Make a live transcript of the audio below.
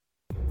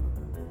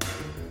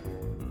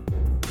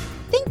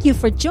Thank you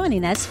for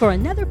joining us for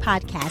another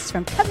podcast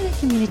from Covenant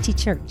Community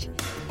Church.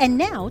 And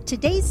now,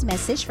 today's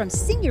message from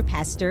Senior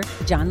Pastor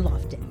John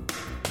Lofton.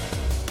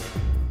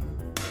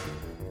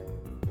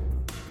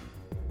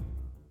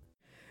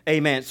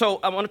 Amen.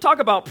 So I want to talk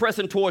about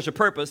pressing towards your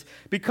purpose,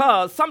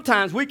 because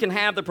sometimes we can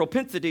have the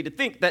propensity to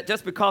think that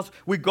just because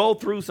we go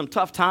through some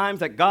tough times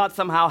that God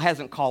somehow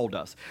hasn't called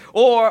us.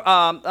 Or,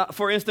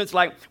 for instance,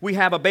 like we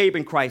have a babe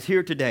in Christ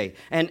here today.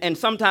 And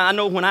sometimes I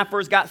know when I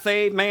first got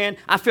saved, man,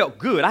 I felt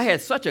good. I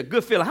had such a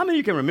good feeling. How many of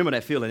you can remember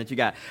that feeling that you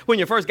got when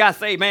you first got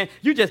saved, man?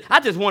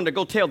 I just wanted to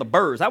go tell the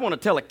birds. I want to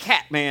tell a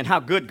cat, man, how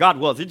good God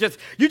was.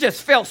 You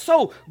just felt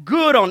so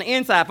good on the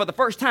inside. For the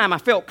first time, I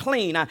felt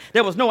clean.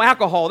 There was no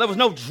alcohol. There was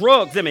no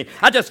drugs in me.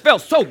 I just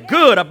felt so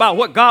good about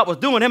what God was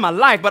doing in my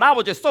life, but I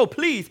was just so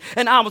pleased.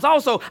 And I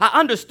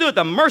understood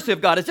the mercy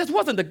of God. It just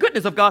wasn't the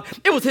goodness of God.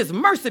 It was his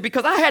mercy,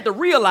 because I had to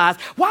realize,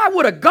 why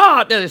would a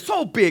God that is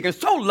so big and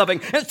so loving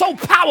and so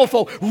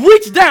powerful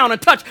reach down and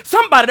touch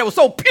somebody that was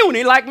so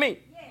puny like me?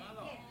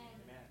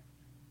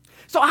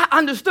 So I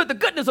understood the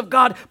goodness of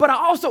God, but I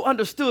also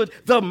understood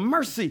the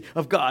mercy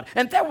of God.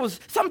 And there was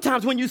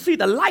sometimes when you see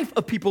the life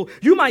of people,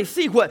 you might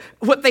see what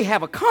they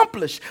have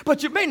accomplished,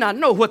 but you may not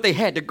know what they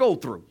had to go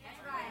through. That's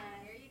right.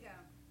 There you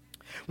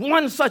go.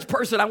 One such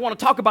person I want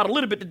to talk about a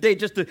little bit today,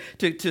 just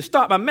to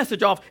start my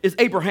message off, is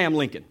Abraham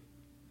Lincoln.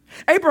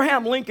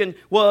 Abraham Lincoln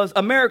was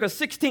America's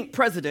 16th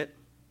president,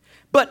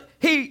 but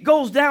he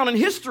goes down in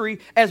history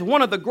as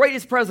one of the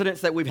greatest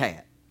presidents that we've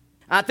had.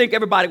 I think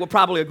everybody will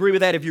probably agree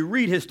with that. If you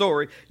read his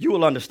story, you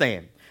will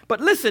understand.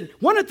 But listen,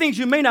 one of the things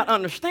you may not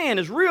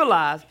understand is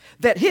realize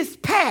that his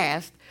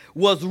past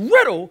was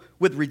riddled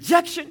with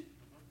rejection,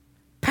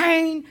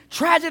 pain,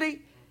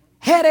 tragedy,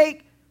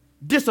 headache,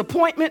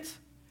 disappointments,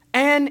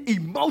 and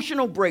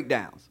emotional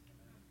breakdowns.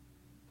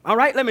 All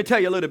right, let me tell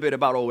you a little bit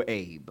about old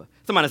Abe.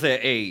 Somebody say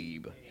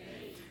Abe.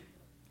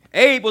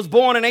 Abe was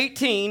born in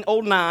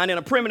 1809 in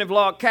a primitive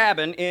log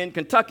cabin in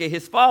Kentucky.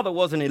 His father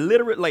was an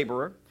illiterate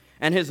laborer,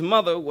 and his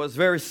mother was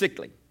very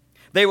sickly.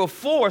 They were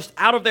forced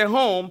out of their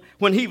home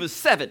when he was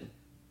 7,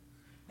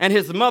 and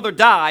his mother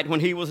died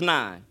when he was 9.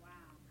 Wow.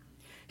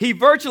 He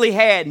virtually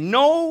had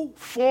no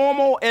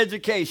formal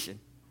education.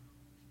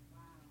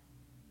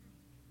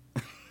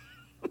 Wow.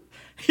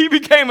 He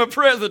became a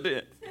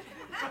president.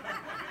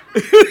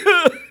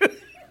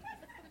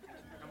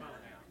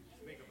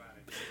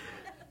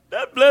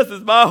 That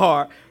blesses my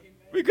heart.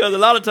 Because a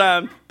lot of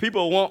times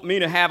people want me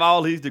to have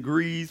all these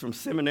degrees from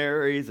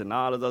seminaries and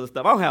all this other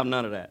stuff. I don't have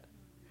none of that.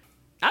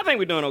 I think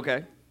we're doing okay.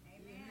 Amen.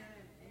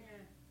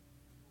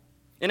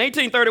 In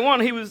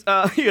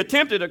 1831, he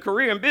attempted a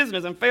career in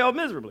business and failed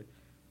miserably.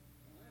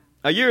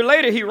 A year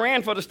later, he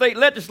ran for the state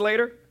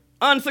legislature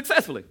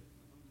unsuccessfully.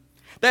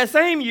 That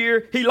same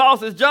year, he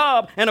lost his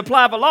job and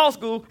applied for law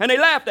school, and they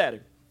laughed at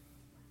him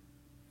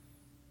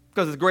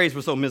because his grades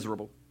were so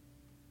miserable.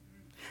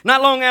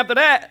 Not long after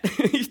that,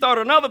 he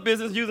started another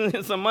business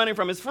using some money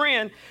from his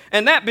friend,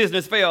 and that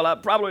business failed.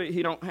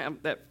 He don't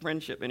have that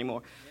friendship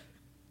anymore.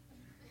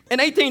 In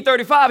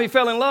 1835, he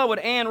fell in love with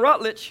Anne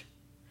Rutledge,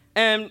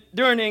 and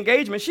during the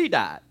engagement, she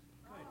died.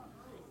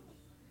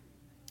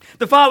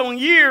 The following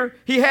year,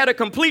 he had a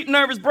complete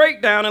nervous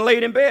breakdown and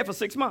laid in bed for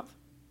 6 months.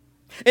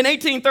 In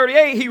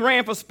 1838, he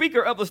ran for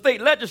Speaker of the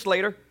state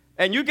legislature,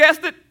 and you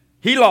guessed it,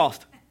 he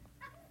lost.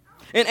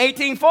 In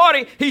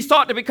 1840, he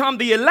sought to become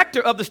the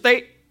elector of the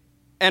state.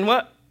 And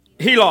what?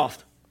 He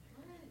lost.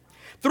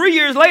 3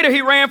 years later,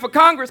 he ran for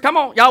Congress. Come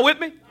on, y'all with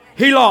me?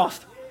 He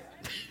lost.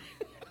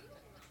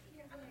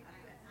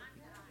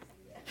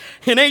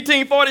 In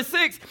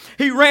 1846,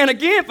 he ran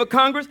again for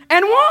Congress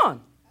and won.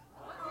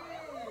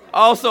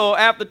 Also,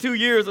 after 2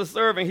 years of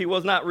serving, he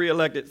was not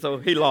reelected, so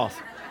he lost.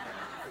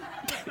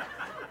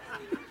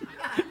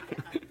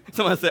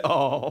 Somebody said,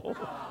 oh.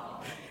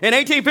 In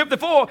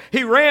 1854,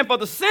 he ran for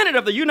the Senate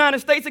of the United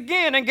States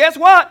again, and guess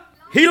what?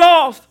 He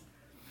lost.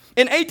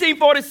 In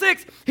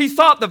 1846, he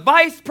sought the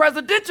vice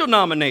presidential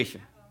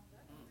nomination.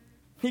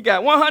 He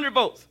got 100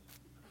 votes.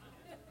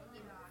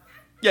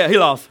 Yeah, he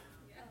lost.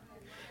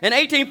 In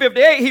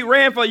 1858, he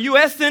ran for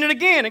U.S. Senate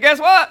again, and guess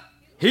what?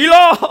 He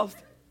lost.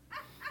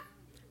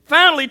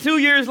 Finally, 2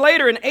 years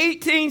later, in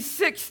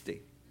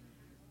 1860,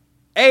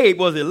 Abe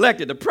was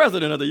elected the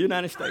president of the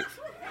United States.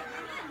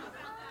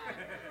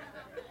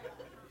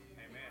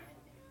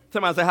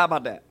 Somebody say, how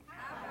about that?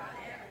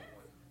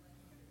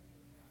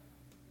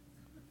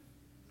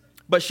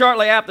 But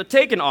shortly after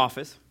taking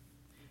office,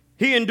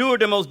 he endured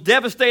the most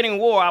devastating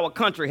war our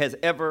country has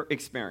ever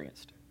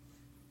experienced.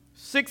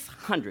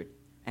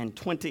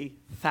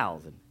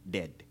 620,000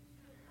 dead.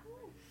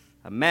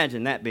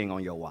 Imagine that being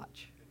on your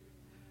watch.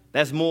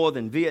 That's more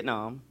than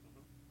Vietnam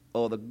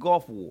or the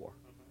Gulf War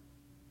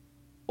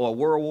or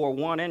World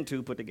War I and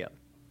II put together.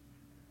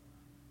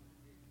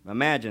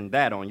 Imagine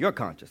that on your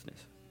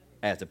consciousness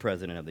as the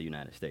President of the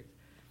United States.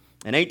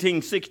 In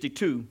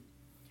 1862,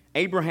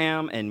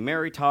 Abraham and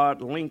Mary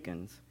Todd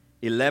Lincoln's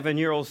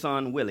 11-year-old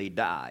son, Willie,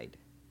 died.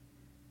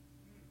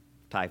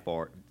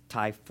 Typhoid.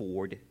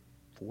 Did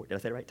I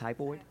say it right?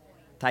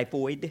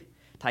 Typhoid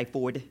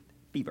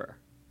fever.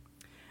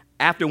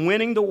 After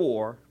winning the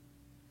war,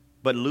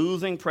 but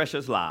losing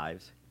precious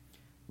lives,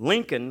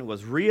 Lincoln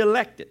was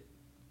reelected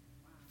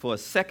for a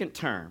second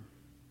term,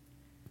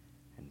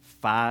 and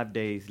 5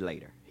 days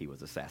later, he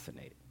was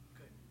assassinated.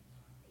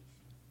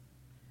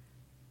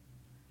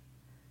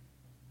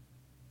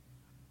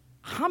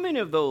 How many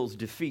of those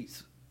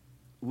defeats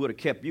would have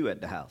kept you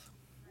at the house?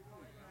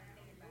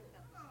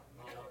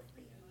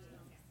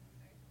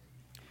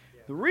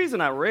 The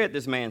reason I read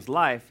this man's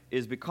life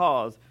is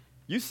because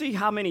you see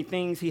how many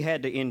things he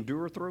had to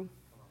endure through?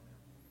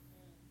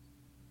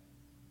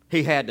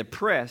 He had to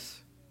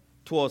press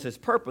towards his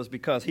purpose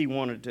because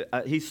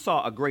he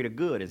saw a greater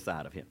good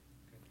inside of him.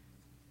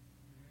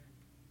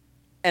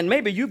 And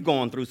maybe you've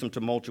gone through some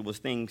tumultuous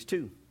things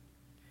too.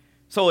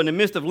 So in the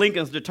midst of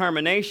Lincoln's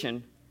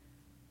determination,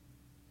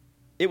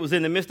 it was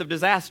in the midst of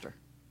disaster.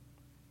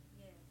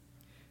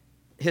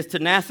 His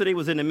tenacity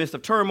was in the midst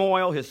of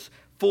turmoil. His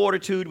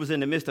fortitude was in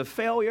the midst of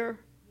failure.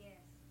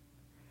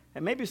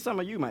 And maybe some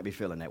of you might be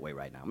feeling that way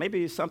right now.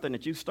 Maybe it's something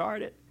that you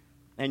started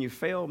and you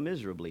failed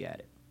miserably at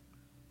it.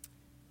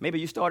 Maybe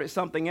you started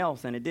something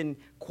else and it didn't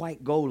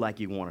quite go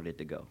like you wanted it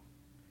to go.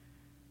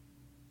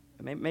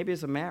 Maybe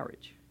it's a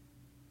marriage.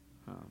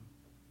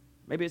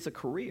 Maybe it's a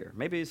career.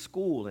 Maybe it's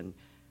school and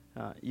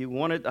you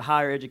wanted a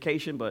higher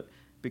education, but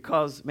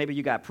because maybe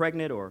you got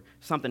pregnant or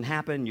something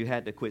happened, you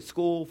had to quit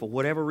school for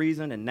whatever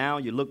reason, and now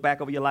you look back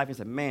over your life and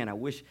say, man, I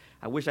wish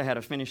I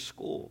had finished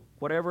school.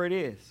 Whatever it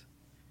is,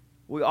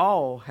 we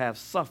all have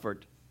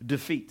suffered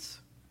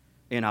defeats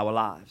in our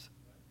lives.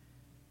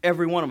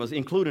 Every one of us,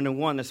 including the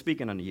one that's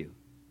speaking unto you.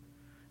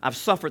 I've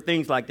suffered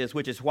things like this,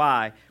 which is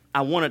why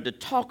I wanted to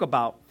talk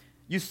about,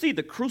 you see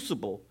the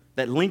crucible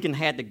that Lincoln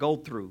had to go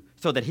through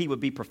so that he would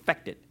be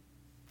perfected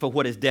for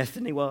what his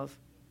destiny was.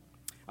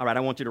 All right,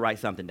 I want you to write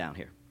something down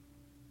here.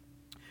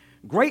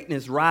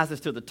 Greatness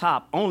rises to the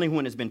top only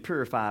when it's been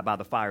purified by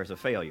the fires of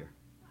failure.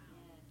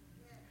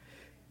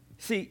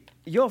 See,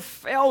 your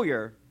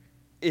failure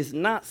is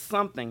not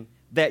something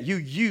that you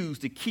use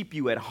to keep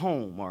you at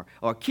home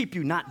or keep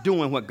you not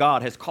doing what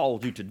God has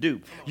called you to do.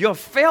 Your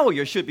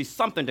failure should be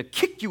something to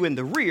kick you in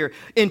the rear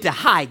into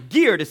high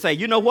gear to say,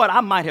 you know what,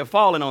 I might have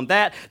fallen on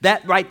that.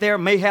 That right there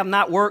may have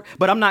not worked,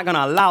 but I'm not going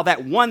to allow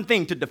that one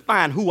thing to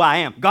define who I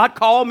am. God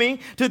called me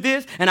to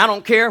this, and I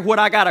don't care what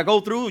I got to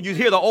go through. You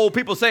hear the old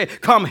people say,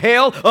 come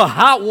hell or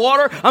hot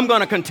water, I'm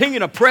going to continue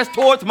to press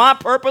towards my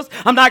purpose.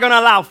 I'm not going to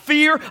allow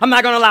fear. I'm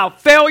not going to allow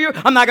failure.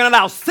 I'm not going to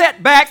allow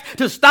setbacks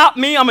to stop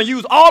me. I'm going to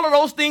use all of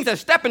those things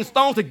as stepping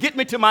stones to get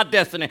me to my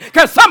destiny.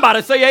 Can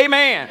somebody say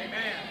amen?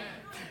 Amen.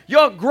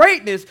 Your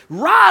greatness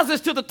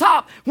rises to the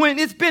top when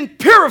it's been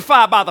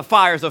purified by the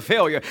fires of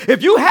failure.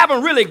 If you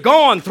haven't really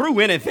gone through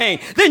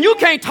anything, then you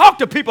can't talk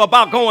to people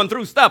about going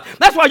through stuff.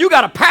 That's why you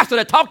got a pastor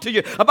that talk to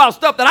you about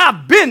stuff that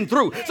I've been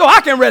through, so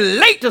I can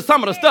relate to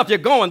some of the stuff you're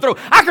going through.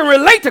 I can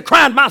relate to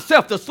crying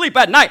myself to sleep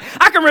at night.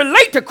 I can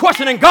relate to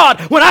questioning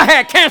God when I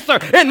had cancer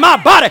in my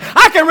body.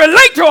 I can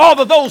relate to all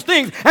of those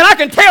things, and I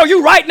can tell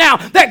you right now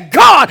that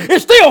God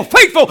is still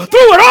faithful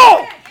through it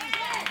all.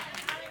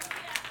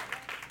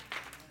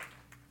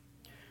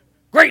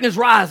 Greatness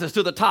rises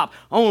to the top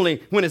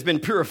only when it's been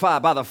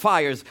purified by the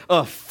fires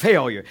of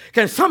failure.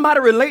 Can somebody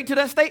relate to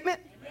that statement?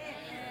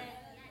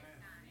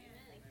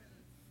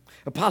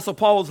 Apostle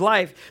Paul's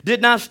life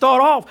did not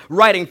start off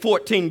writing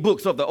 14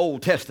 books of the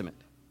Old Testament.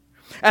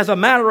 As a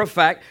matter of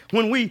fact,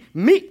 when we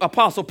meet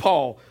Apostle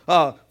Paul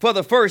for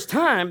the first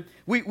time,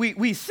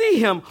 we see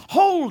him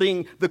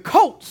holding the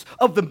coats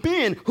of the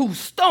men who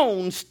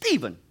stoned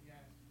Stephen.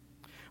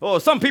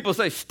 Or some people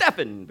say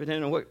Stephen,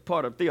 depending on what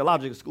part of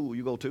theological school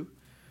you go to.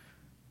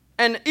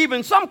 And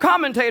even some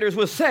commentators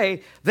will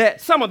say that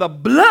some of the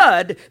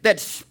blood that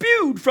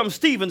spewed from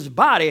Stephen's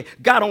body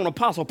got on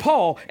Apostle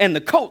Paul and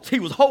the coats he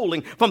was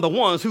holding from the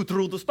ones who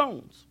threw the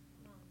stones.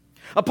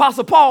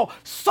 Apostle Paul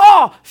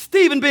saw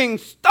Stephen being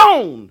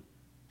stoned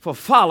for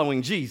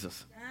following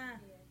Jesus.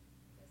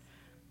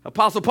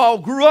 Apostle Paul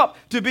grew up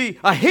to be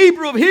a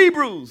Hebrew of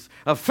Hebrews,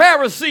 a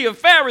Pharisee of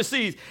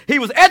Pharisees. He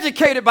was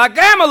educated by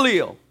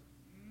Gamaliel.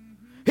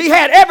 He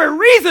had every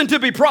reason to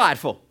be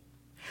prideful.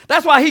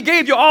 That's why he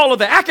gave you all of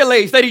the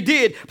accolades that he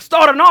did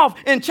starting off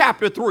in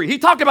chapter 3. He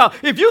talked about,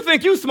 if you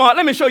think you're smart,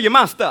 let me show you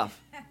my stuff.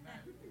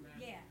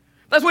 Yeah.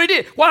 That's what he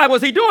did. Why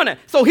was he doing that?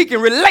 So he can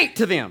relate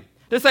to them.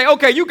 They say,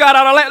 okay, you got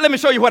out of that, let me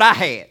show you what I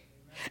had.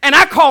 And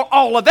I call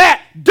all of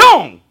that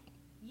dung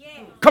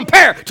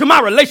compared to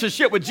my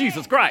relationship with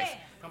Jesus Christ.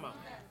 Come on.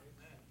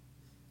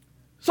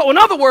 So in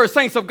other words,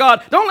 saints of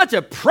God, don't let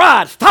your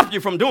pride stop you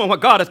from doing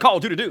what God has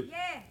called you to do.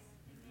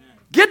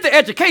 Get the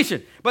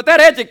education, but that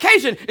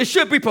education, it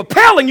should be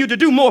propelling you to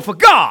do more for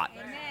God.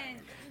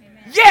 Amen.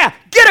 Yeah,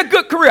 get a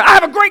good career. I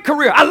have a great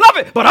career. I love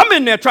it, but I'm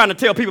in there trying to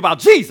tell people about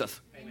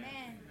Jesus. Amen.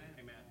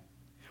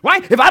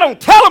 Right? If I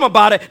don't tell them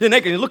about it, then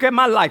they can look at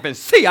my life and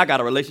see I got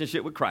a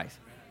relationship with Christ.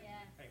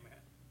 Yeah.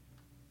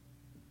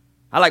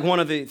 I like one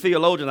of the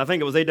theologians, I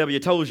think it was A.W.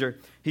 Tozier,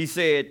 he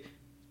said,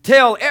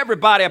 tell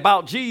everybody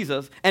about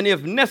Jesus, and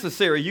if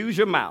necessary, use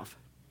your mouth.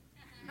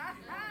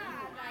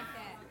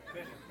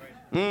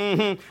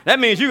 That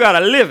means you got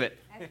to live it.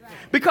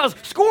 Because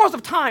scores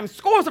of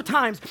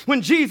times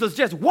when Jesus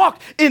just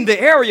walked in the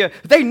area,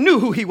 they knew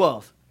who he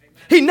was.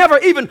 He never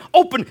even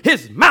opened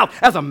his mouth.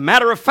 As a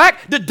matter of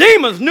fact, the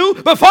demons knew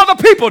before the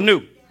people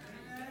knew.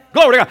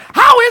 Glory to God.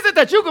 How is it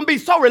that you can be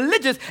so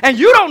religious and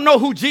you don't know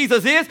who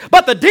Jesus is,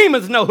 but the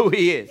demons know who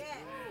he is?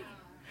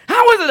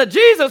 How is it that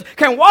Jesus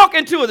can walk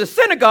into the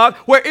synagogue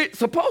where it's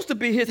supposed to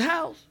be his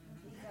house?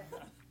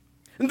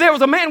 And there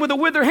was a man with a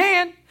withered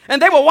hand,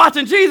 and they were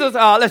watching Jesus.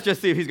 Let's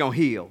just see if he's going to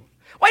heal.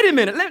 Wait a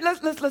minute.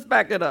 Let's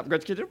back that up.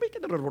 Let's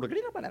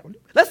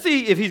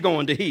see if he's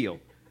going to heal.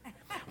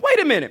 Wait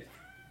a minute.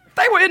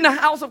 They were in the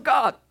house of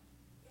God.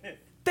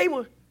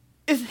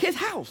 It's his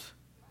house.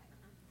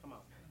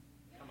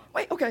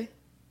 Wait, okay.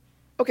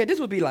 Okay, this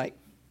would be like,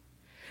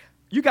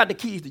 you got the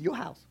keys to your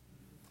house,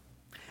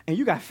 and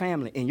you got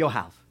family in your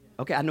house.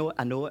 Okay, I know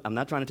it. I'm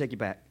not trying to take you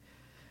back,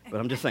 but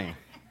I'm just saying.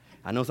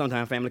 I know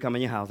sometimes family come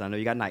in your house. I know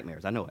you got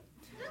nightmares. I know it.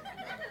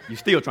 You're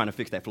still trying to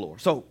fix that floor.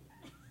 So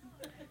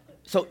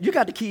you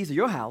got the keys to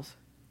your house.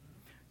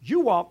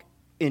 You walk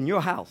in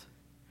your house.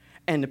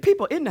 And the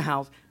people in the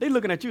house, they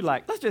looking at you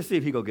like, let's just see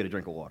if he go get a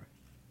drink of water.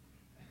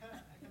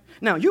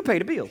 Now, you pay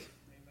the bills.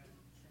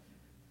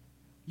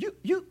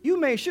 You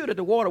made sure that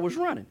the water was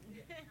running.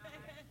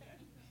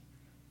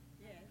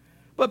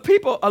 But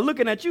people are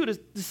looking at you to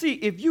see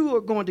if you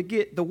are going to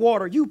get the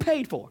water you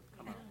paid for.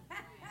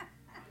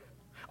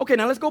 Okay,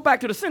 now let's go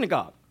back to the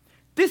synagogue.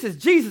 This is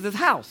Jesus'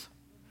 house.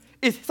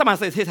 Somebody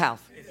says his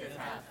house. It's his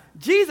house.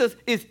 Jesus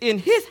is in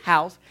his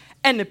house,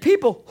 and the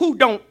people who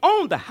don't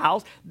own the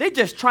house, they're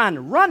just trying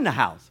to run the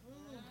house.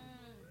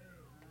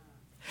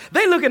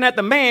 They're looking at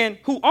the man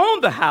who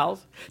owned the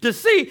house to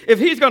see if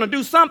he's going to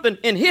do something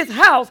in his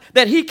house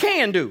that he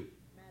can do.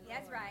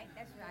 That's right.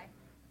 That's right.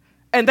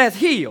 And that's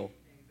heal.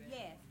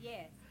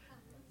 Yes.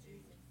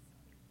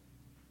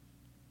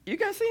 You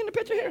guys seeing the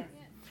picture here?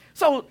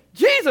 So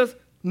Jesus,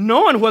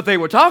 knowing what they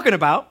were talking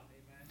about,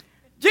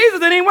 Jesus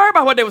didn't even worry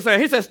about what they were saying.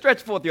 He said,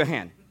 stretch forth your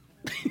hand.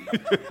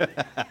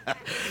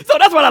 So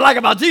that's what I like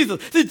about Jesus.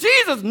 See,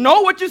 Jesus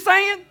know what you're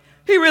saying.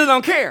 He really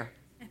don't care.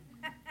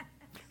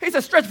 He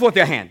said, stretch forth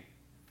your hand.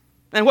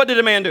 And what did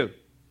the man do?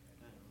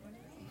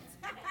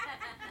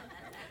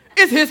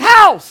 It's his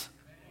house.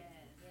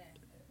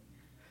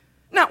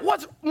 Now,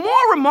 what's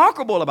more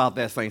remarkable about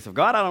that, saints of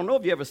God, I don't know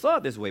if you ever saw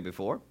it this way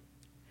before.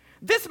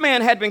 This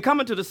man had been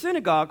coming to the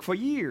synagogue for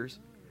years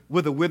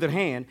with a withered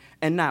hand,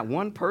 and not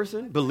one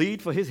person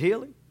believed for his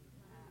healing.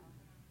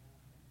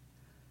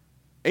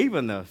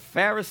 Even the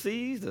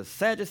Pharisees, the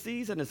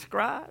Sadducees, and the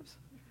scribes.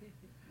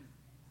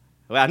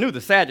 Well, I knew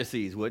the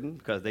Sadducees wouldn't,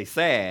 because they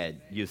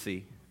sad, you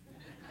see.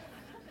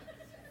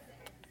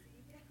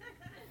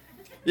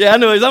 Yeah, I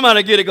know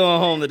somebody get it going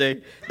home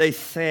today. They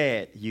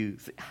sad, you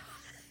see.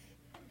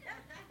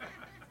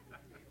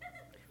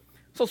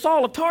 So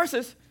Saul of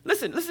Tarsus,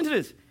 listen to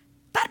this.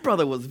 That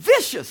brother was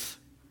vicious.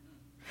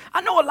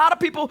 I know a lot of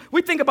people,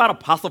 we think about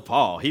Apostle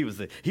Paul. He was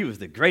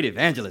the great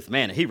evangelist,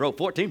 man. He wrote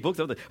 14 books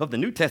of the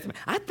New Testament.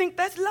 I think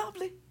that's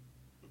lovely.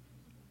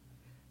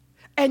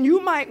 And you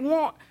might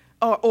want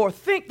or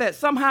think that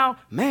somehow,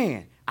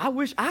 man, I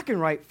wish I can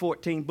write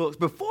 14 books.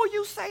 Before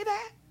you say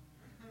that,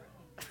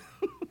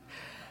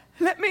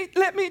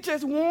 let me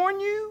just warn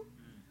you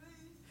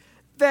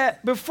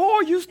that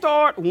before you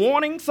start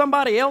wanting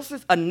somebody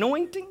else's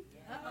anointing,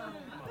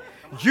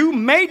 you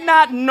may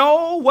not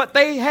know what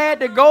they had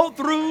to go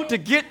through to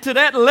get to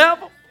that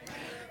level.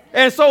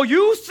 And so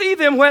you see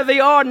them where they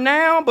are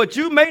now, but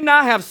you may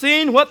not have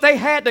seen what they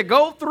had to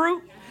go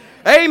through.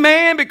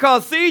 Amen.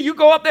 Because see, you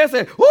go up there and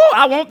say, "Ooh,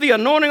 I want the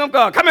anointing of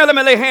God. Come here, let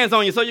me lay hands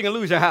on you so you can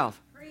lose your house."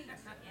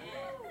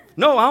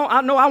 No,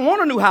 I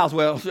want a new house.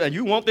 Well,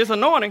 you want this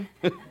anointing.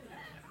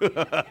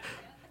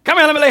 Come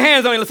here, let me lay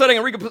hands on you so they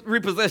can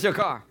repossess your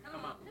car.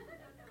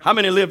 How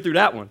many lived through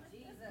that one?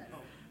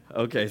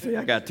 Okay, see,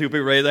 I got two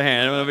people raise their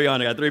hand. I'm gonna be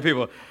honest, I got three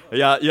people.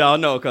 Y'all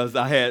know, because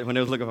I had, when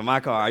they was looking for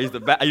my car, I used to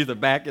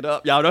back it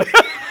up. Y'all know. Speak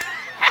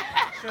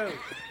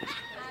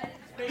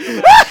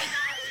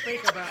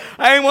about it.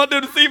 I ain't want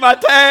them to see my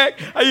tag.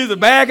 I used to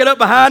back it up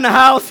behind the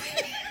house.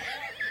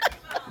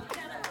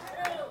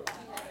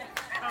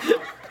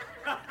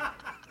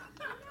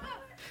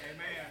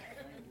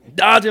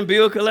 Dodging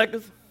bill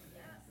collectors.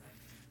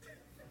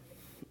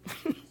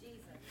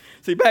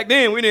 See, back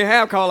then, we didn't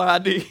have caller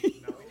ID.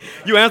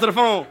 You answer the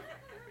phone.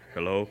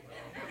 Hello.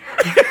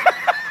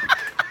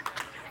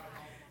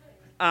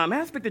 May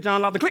I speak to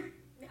John Lofton? Click.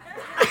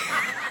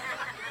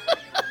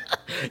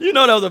 You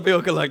know that was a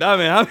bill collector. I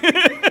mean,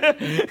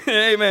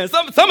 amen.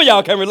 Some of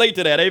y'all can relate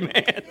to that.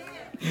 Amen.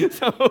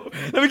 So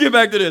let me get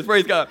back to this.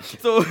 Praise God.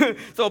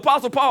 So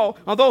Apostle Paul,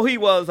 although he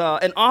was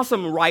an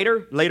awesome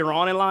writer later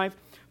on in life,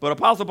 but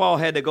Apostle Paul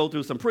had to go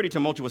through some pretty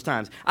tumultuous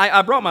times.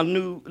 I brought my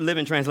New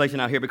Living Translation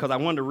out here because I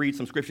wanted to read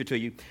some scripture to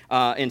you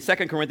in 2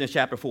 Corinthians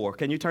chapter 4.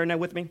 Can you turn there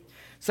with me?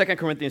 2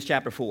 Corinthians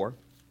chapter 4.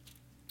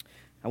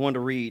 I wanted to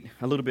read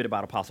a little bit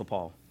about Apostle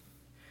Paul.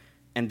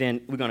 And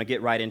then we're going to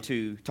get right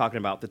into talking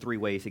about the 3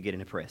 ways to get in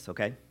the press,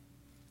 okay?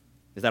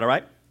 Is that all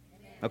right?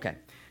 Okay.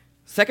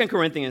 2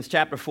 Corinthians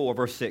chapter 4,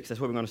 verse 6.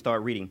 That's where we're going to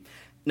start reading.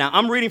 Now,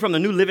 I'm reading from the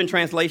New Living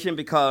Translation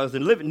because the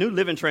New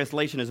Living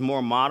Translation is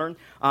more modern.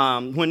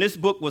 When this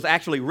book was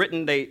actually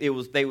written, they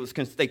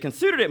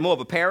considered it more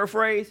of a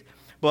paraphrase,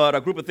 but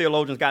a group of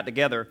theologians got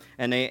together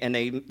and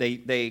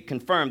they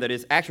confirmed that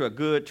it's actually a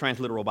good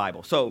transliteral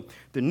Bible. So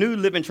the New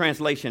Living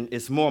Translation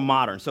is more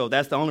modern. So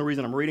that's the only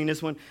reason I'm reading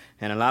this one.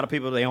 And a lot of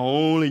people, they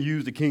only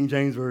use the King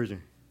James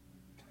Version.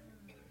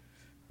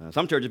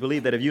 Some churches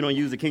believe that if you don't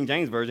use the King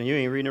James Version, you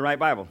ain't reading the right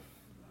Bible.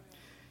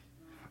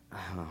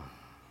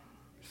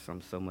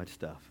 So much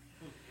stuff.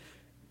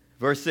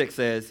 Verse 6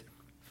 says,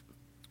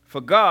 "For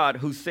God,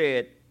 who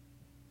said,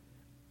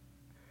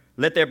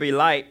 'Let there be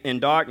light,' in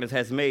darkness,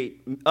 has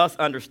made us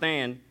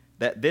understand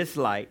that this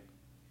light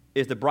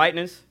is the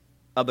brightness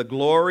of the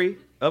glory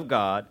of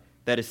God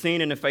that is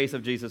seen in the face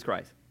of Jesus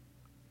Christ.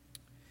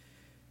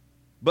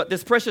 But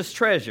this precious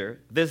treasure,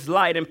 this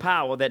light and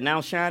power that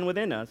now shine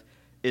within us,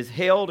 is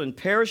held in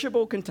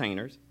perishable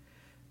containers,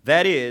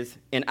 that is,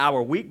 in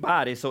our weak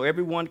bodies, so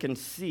everyone can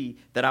see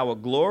that our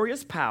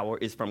glorious power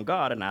is from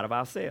God and not of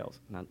ourselves."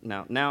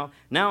 Now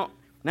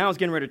it's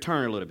getting ready to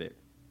turn a little bit.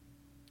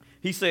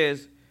 He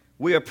says,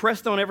 "We are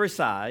pressed on every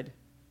side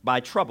by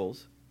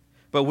troubles,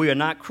 but we are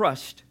not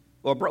crushed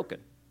or broken.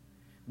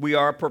 We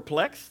are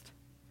perplexed,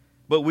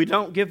 but we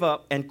don't give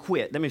up and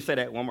quit." Let me say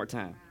that one more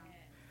time.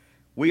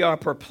 We are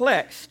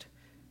perplexed,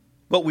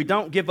 but we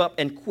don't give up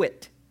and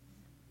quit.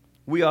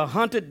 We are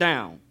hunted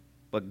down,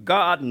 but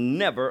God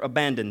never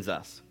abandons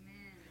us.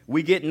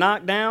 We get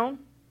knocked down,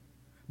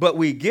 but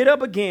we get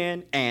up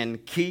again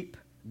and keep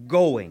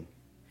going.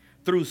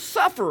 Through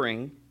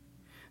suffering,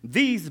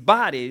 these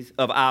bodies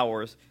of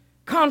ours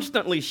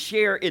constantly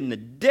share in the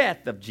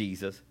death of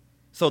Jesus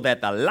so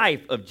that the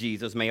life of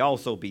Jesus may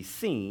also be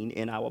seen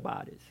in our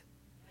bodies.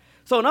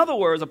 So in other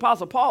words,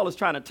 Apostle Paul is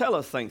trying to tell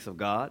us, saints of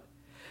God,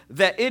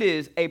 that it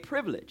is a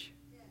privilege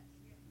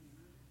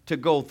to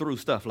go through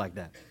stuff like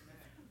that.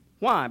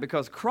 Why?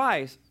 Because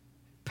Christ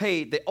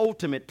paid the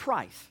ultimate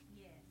price.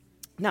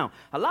 Now,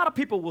 a lot of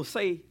people will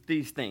say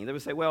these things. They will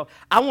say, well,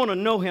 I want to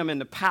know him in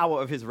the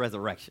power of his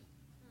resurrection.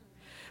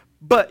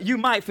 But you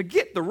might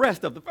forget the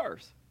rest of the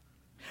verse.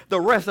 The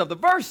rest of the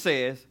verse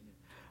says,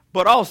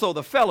 but also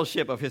the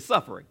fellowship of his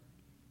suffering.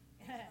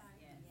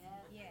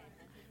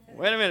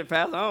 Wait a minute,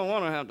 Pastor, I don't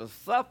want to have to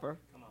suffer.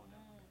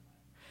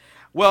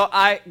 Well,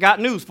 I got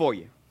news for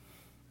you.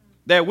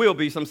 There will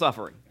be some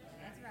suffering.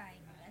 That's right.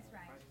 That's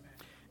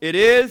right. It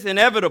is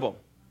inevitable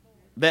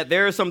that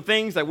there are some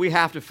things that we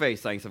have to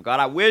face, saints of God.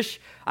 I wish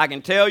I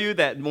can tell you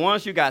that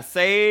once you got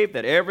saved,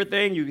 that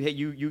everything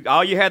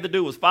all you had to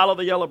do was follow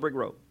the yellow brick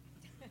road.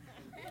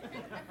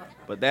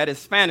 But that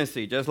is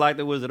fantasy, just like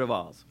the Wizard of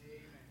Oz.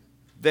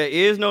 There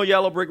is no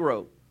yellow brick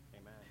road.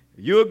 Amen.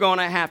 You're going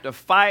to have to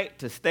fight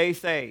to stay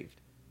saved.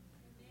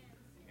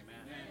 Amen.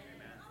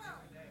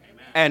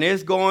 And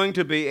it's going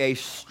to be a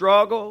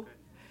struggle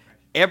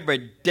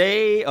every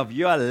day of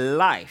your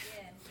life.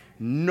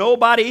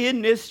 Nobody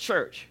in this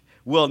church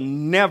will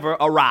never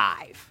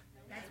arrive.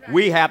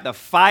 We have to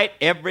fight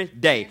every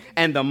day.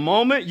 And the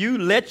moment you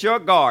let your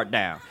guard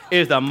down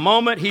is the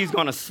moment he's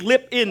going to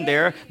slip in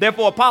there.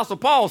 Therefore, Apostle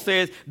Paul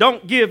says,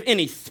 don't give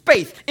any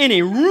space,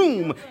 any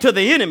room to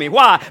the enemy.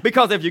 Why?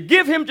 Because if you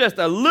give him just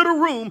a little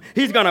room,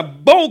 he's going to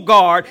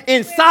bogart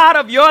inside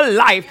of your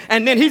life,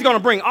 and then he's going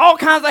to bring all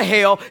kinds of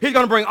hell. He's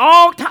going to bring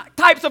all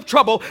types of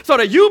trouble so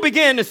that you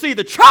begin to see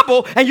the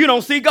trouble and you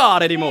don't see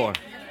God anymore.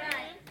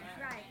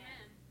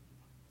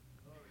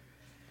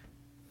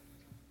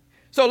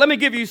 So let me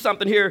give you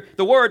something here.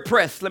 The word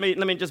press, let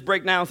me just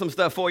break down some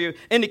stuff for you.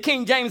 In the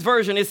King James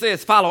Version, it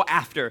says follow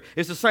after.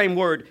 It's the same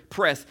word,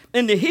 press.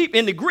 In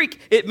the Greek,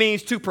 it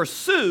means to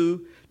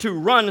pursue, to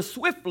run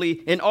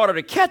swiftly in order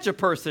to catch a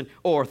person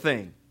or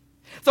thing.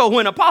 So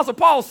when Apostle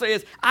Paul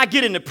says, I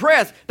get in the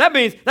press, that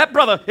means that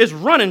brother is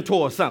running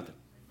towards something.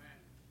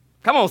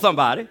 Come on,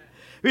 somebody.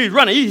 He's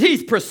running.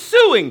 He's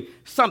pursuing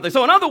something.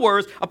 So in other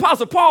words,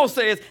 Apostle Paul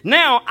says,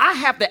 now I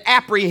have to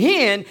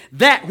apprehend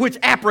that which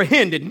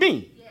apprehended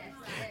me.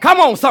 Come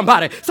on,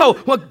 somebody. So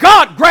when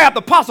God grabbed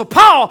Apostle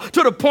Paul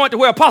to the point to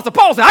where Apostle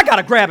Paul said, I got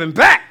to grab him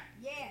back.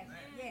 Yes,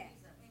 yes.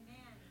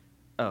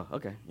 Oh,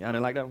 okay. Y'all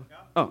didn't like that one?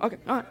 Oh, okay.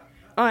 All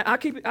right. I'll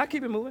keep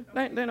it moving.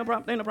 Ain't no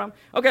problem.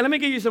 Okay, let me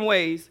give you some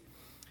ways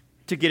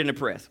to get in the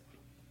press.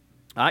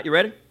 All right, you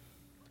ready?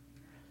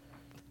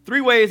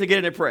 3 ways to get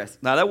in the press.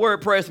 Now, that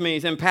word press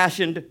means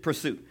impassioned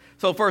pursuit.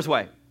 So first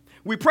way,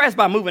 we press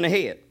by moving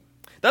ahead.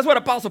 That's what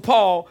Apostle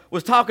Paul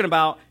was talking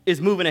about,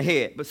 is moving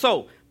ahead. But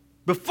so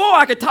before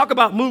I could talk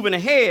about moving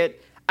ahead,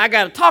 I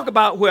got to talk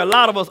about where a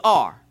lot of us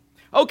are.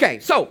 Okay,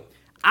 so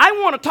I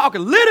want to talk a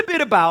little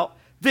bit about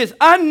this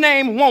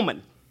unnamed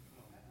woman.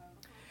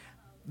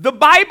 The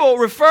Bible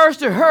refers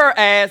to her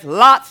as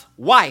Lot's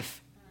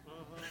wife.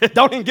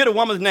 Don't even get a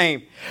woman's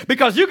name,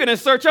 because you can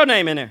insert your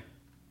name in there.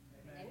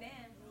 Amen.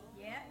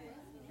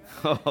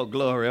 Yeah. Oh,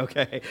 glory.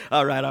 Okay.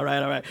 All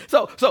right.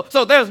 So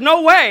there's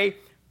no way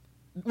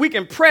we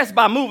can press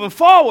by moving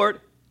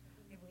forward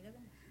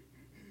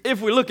if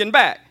we're looking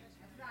back.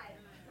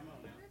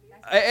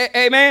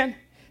 Amen.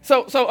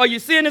 So are you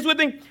seeing this with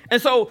me?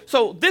 And so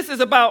this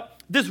is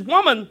about this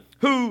woman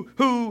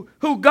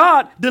who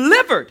God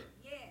delivered.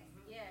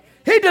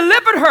 He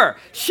delivered her.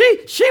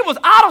 She was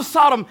out of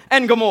Sodom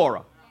and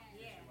Gomorrah.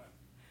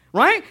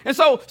 Right? And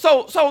so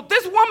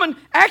this woman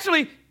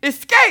actually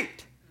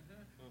escaped.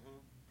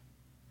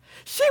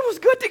 She was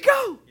good to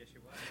go.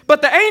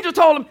 But the angel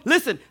told him,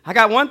 listen, I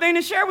got one thing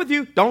to share with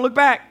you. Don't look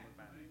back.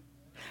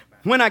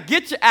 When I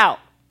get you out,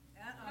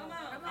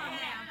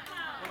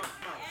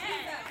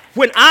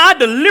 when I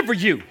deliver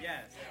you,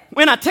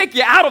 when I take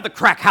you out of the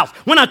crack house,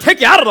 when I take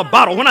you out of the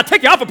bottle, when I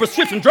take you off of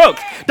prescription drugs,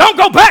 don't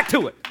go back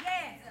to it.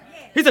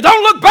 He said,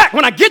 don't look back.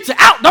 When I get you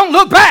out, don't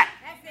look back.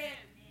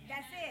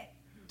 That's it.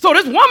 So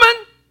this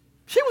woman,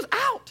 she was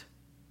out.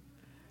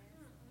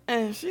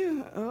 And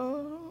she,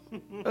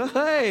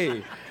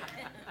 hey,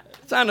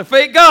 trying to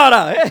fake God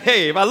out.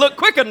 Hey, if I look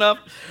quick enough,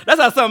 that's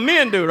how some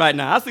men do right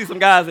now. I see some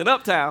guys in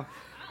Uptown.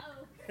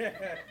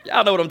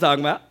 Y'all know what I'm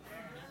talking about.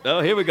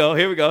 Oh, here we go.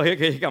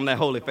 Here come that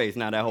holy face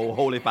now, that whole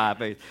holy fire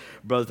face.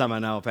 Brother's talking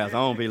about, no, Pastor, I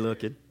don't be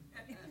looking.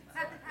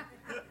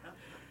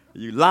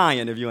 You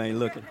lying if you ain't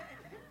looking.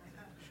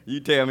 You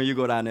tell me you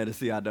go down there to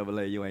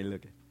CIAA, you ain't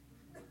looking.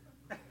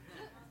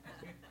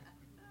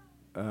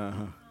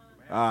 Uh-huh.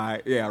 All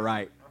right, yeah,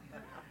 right.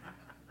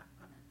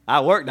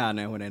 I work down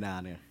there when they're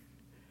down there.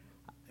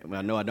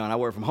 Well, no, I don't. I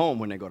work from home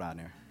when they go down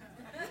there.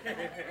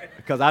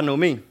 Because I know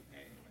me.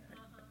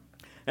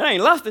 It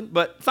ain't lusting,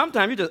 but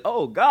sometimes you just,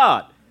 oh,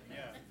 God.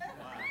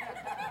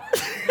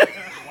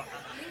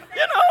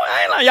 You know, I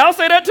ain't like, y'all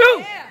say that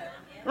too.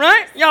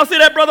 Right? Y'all see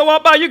that brother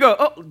walk by, you go,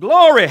 oh,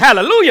 glory,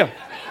 hallelujah.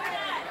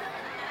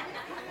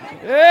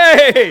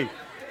 Hey.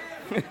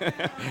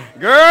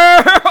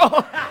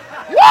 Girl.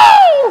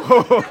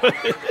 Woo!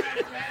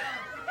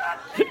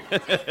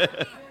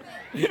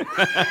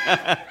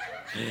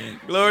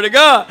 Glory to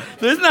God.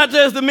 So it's not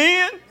just the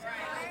men.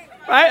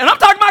 Right? And I'm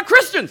talking about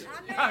Christians.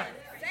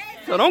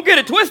 So don't get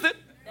it twisted.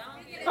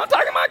 I'm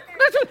talking about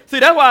Christians. See,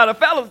 that's why the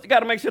fellas got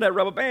to make sure that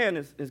rubber band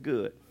is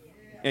good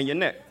in your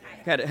neck.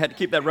 Had to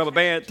keep that rubber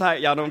band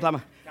tight. Y'all know what I'm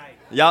talking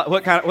about? Y'all,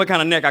 what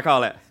kind of neck I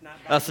call that?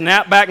 A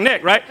snap-back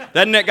neck, right?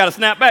 That neck got to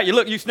snap back.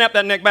 You snap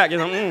that neck back. You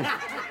know,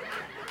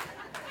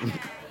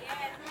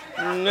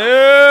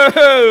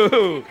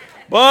 No.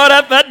 Boy,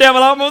 that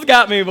devil almost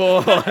got me,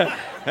 boy.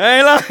 I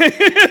ain't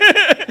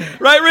lying.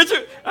 Right,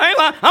 Richard? I ain't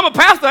lying. I'm a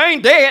pastor. I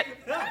ain't dead.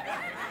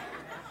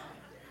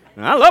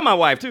 I love my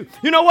wife, too.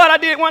 You know what I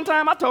did one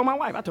time? I told my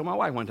wife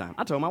one time.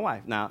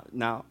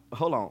 Now,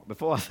 hold on.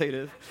 Before I say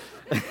this,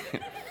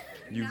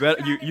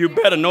 you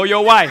better know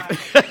your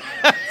wife.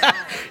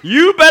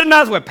 You better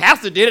not say, well,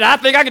 Pastor did it. I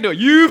think I can do it.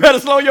 You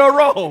better slow your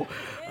roll.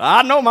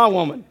 I know my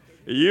woman.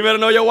 You better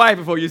know your wife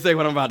before you say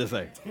what I'm about to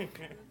say.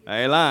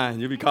 I ain't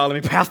lying. You be calling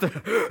me Pastor.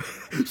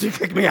 She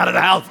kicked me out of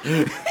the house.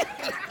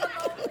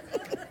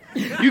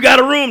 You got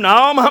a room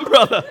now, my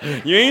brother.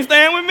 You ain't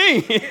staying with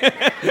me.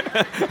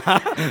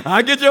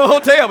 I'll get you a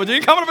hotel, but you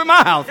ain't coming up in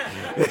my house.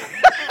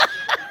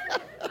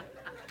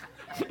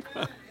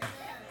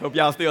 Hope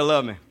y'all still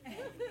love me.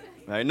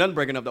 There ain't nothing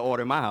breaking up the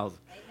order in my house.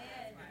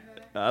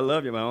 I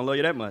love you, man. I don't love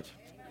you that much.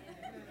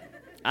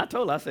 I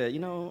told her, I said, you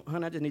know,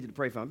 honey, I just need you to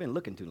pray for me. I've been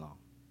looking too long.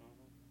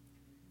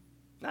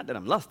 Not that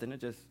I'm lusting,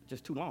 it's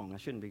just too long. I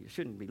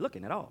shouldn't be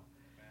looking at all.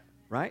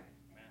 Right?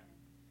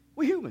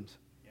 We're humans.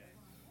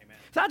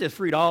 So I just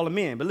freed all the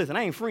men. But listen,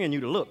 I ain't freeing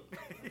you to look.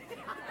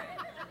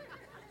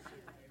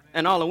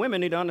 And all the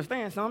women need to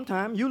understand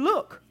sometimes you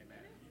look.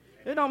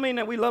 It don't mean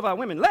that we love our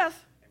women less.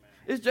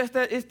 It's just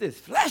that it's this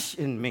flesh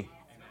in me.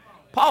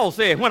 Paul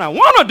said, when I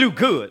want to do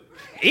good,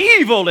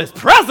 evil is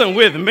present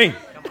with me.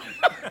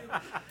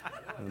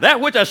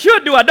 That which I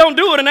should do, I don't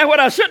do it, and that what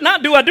I should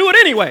not do, I do it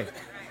anyway.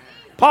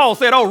 Paul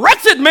said, oh,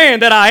 wretched man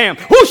that I am,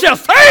 who shall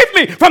save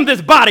me from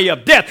this body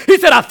of death? He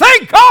said, I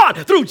thank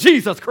God through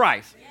Jesus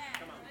Christ.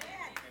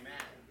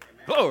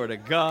 Glory to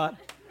God.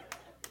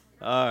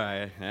 All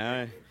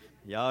right.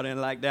 Y'all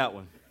didn't like that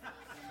one.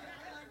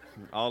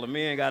 All the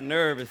men got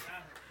nervous.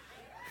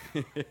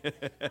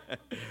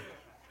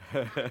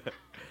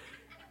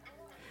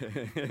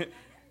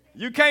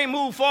 You can't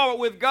move forward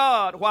with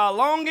God while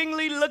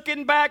longingly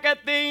looking back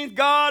at things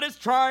God is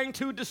trying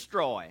to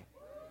destroy.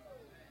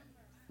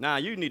 Now,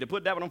 you need to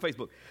put that one on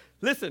Facebook.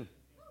 Listen,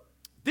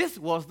 this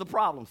was the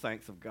problem,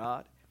 saints of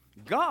God.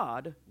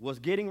 God was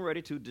getting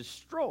ready to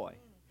destroy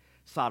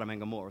Sodom and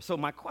Gomorrah. So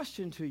my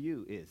question to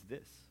you is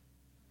this.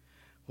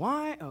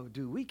 Why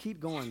do we keep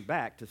going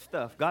back to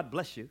stuff, God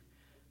bless you,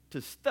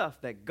 to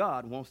stuff that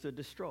God wants to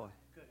destroy?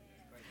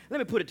 Let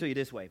me put it to you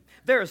this way.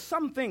 There are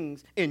some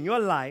things in your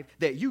life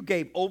that you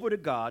gave over to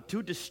God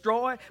to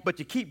destroy, but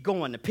you keep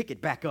going to pick it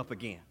back up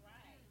again.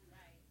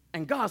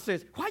 And God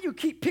says, why you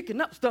keep picking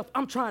up stuff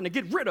I'm trying to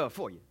get rid of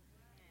for you?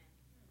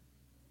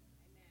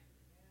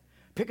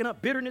 Picking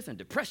up bitterness and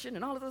depression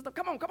and all of this stuff.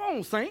 Come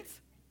on,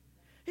 saints.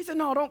 He said,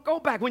 no, don't go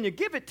back. When you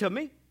give it to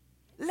me,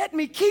 let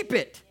me keep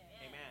it.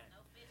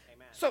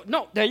 Amen. So,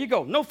 no, there you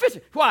go. No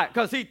fishing. Why?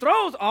 Because he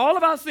throws all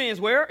of our sins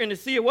where? In the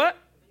sea of what?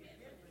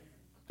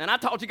 And I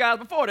taught you guys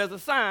before, there's a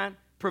sign,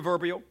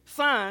 proverbial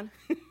sign,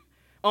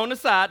 on the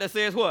side that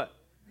says what?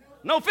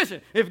 No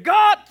fishing. If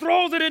God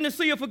throws it in the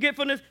sea of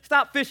forgetfulness,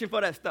 stop fishing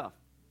for that stuff.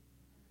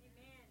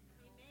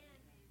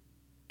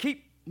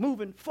 Keep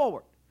moving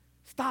forward.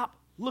 Stop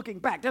looking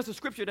back. That's a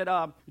scripture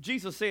that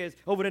Jesus says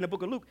over in the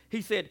book of Luke.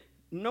 He said,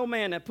 no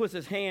man that puts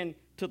his hand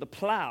to the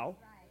plow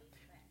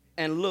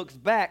and looks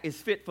back is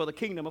fit for the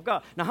kingdom of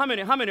God. Now, how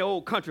many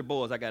old country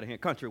boys I got in here,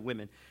 country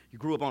women, you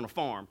grew up on a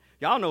farm.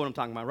 Y'all know what I'm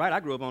talking about, right?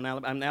 I grew up in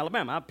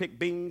Alabama. I picked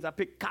beans, I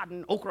picked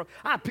cotton, okra.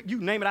 You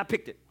name it, I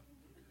picked it.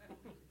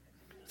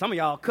 Some of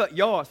y'all cut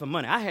yards for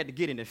money. I had to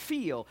get in the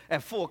field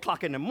at 4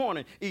 o'clock in the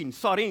morning eating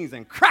sardines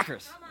and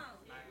crackers.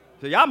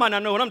 So y'all might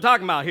not know what I'm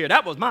talking about here.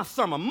 That was my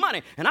summer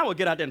money, and I would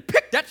get out there and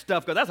pick that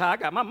stuff because that's how I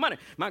got my money.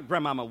 My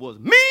grandmama was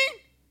mean.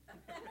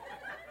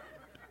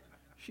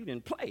 She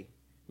didn't play.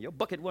 Your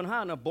bucket wasn't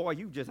high enough, boy.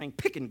 You just ain't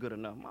picking good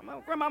enough.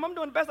 Grandmama, I'm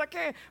doing the best I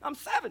can. I'm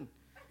 7.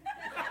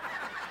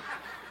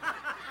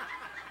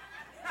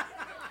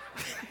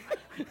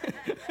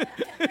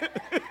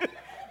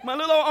 My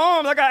little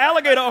arms, I got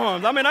alligator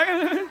arms. I mean,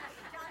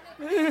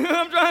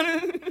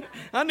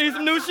 I need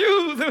some new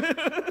shoes.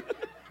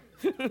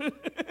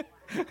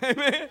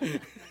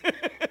 Amen.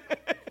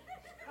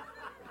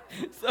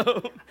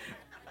 So,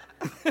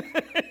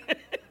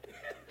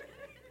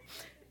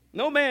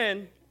 no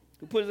man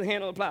who puts his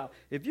hand on the plow.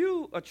 If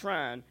you are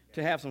trying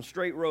to have some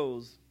straight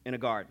rows in a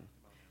garden,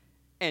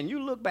 and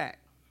you look back,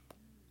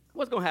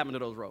 what's going to happen to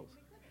those rows?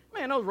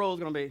 Man, those rows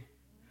are going to be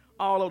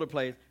all over the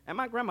place, and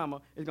my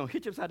grandmama is going to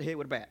hit you upside the head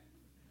with a bat.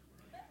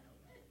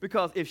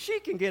 Because if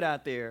she can get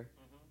out there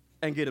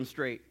and get them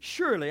straight,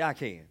 surely I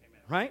can,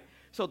 right?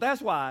 So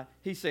that's why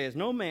he says,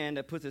 no man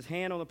that puts his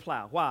hand on the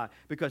plow. Why?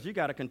 Because you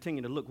got to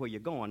continue to look where you're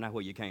going, not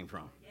where you came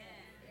from.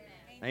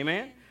 Yeah.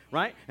 Amen?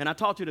 Right? And I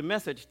taught you the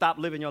message, stop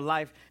living your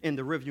life in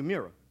the rearview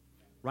mirror,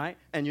 right?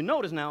 And you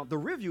notice now, the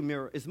rearview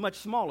mirror is much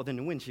smaller than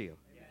the windshield.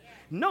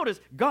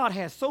 Notice God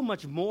has so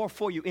much more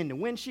for you in the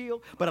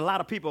windshield, but a lot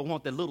of people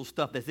want the little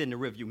stuff that's in the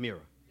rearview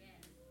mirror.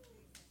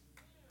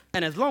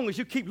 And as long as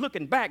you keep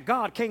looking back,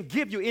 God can't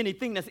give you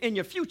anything that's in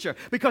your future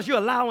because you're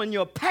allowing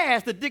your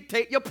past to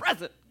dictate your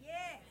present.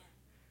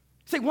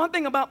 See, one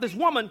thing about this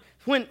woman,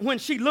 when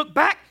she looked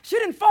back, she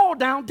didn't fall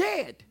down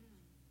dead.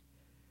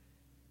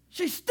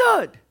 She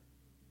stood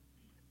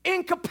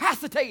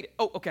incapacitated.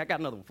 Oh, okay, I got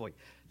another one for you.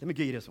 Let me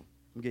give you this one.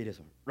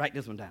 Write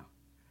this one down.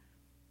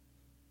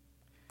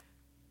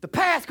 The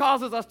past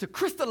causes us to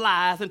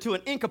crystallize into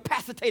an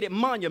incapacitated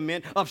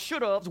monument of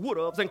should-ofs,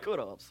 would-ofs, and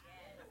could-ofs.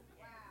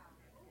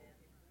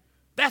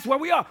 That's where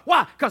we are.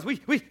 Why? Because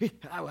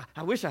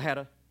I wish I had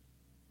a.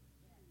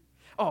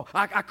 Oh,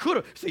 I could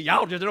have. See,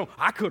 y'all just don't.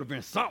 I could have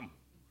been something.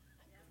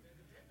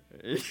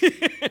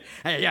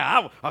 Hey,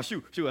 yeah,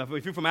 shoot.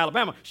 If you're from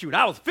Alabama, shoot,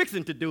 I was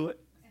fixing to do it.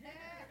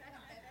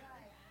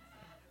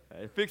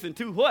 Fixing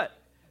to what?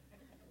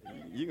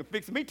 You can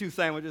fix me 2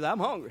 sandwiches. I'm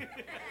hungry.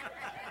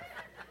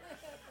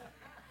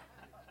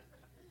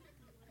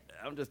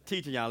 I'm just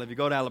teaching y'all. If you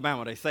go to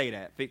Alabama, they say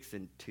that.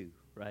 Fixing to,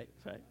 right?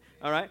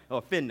 All right?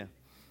 Or finna.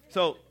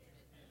 So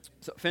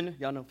finna,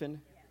 y'all know finna?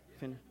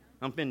 Finna.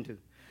 I'm finna to.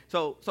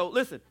 So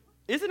listen,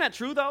 isn't that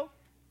true, though?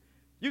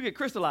 You get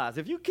crystallized.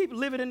 If you keep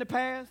living in the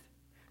past,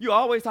 you're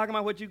always talking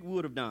about what you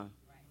would have done.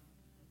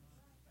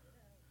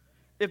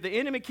 If the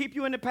enemy keep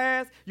you in the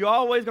past, you're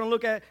always going to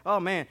look at,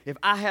 oh, man, if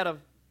I had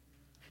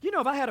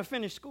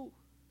finished school,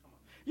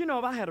 if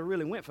I had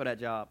really went for that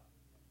job,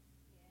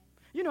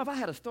 if I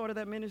had started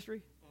that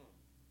ministry,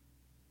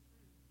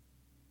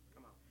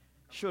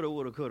 shoulda,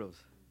 woulda, coulda.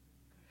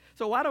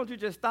 So why don't you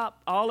just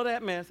stop all of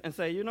that mess and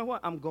say, you know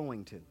what, I'm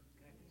going to.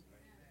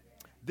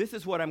 This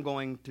is what I'm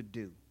going to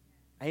do.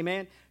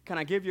 Amen? Can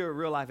I give you a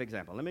real-life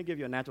example? Let me give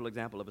you a natural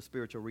example of a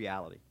spiritual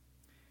reality.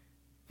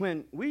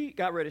 When we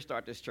got ready to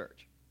start this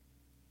church,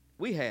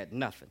 we had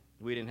nothing.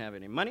 We didn't have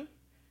any money.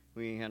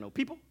 We didn't have no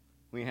people.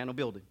 We didn't have no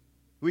building.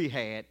 We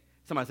had,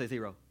 somebody say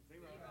zero.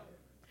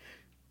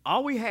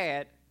 All we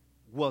had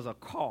was a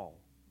call.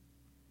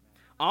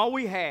 All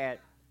we had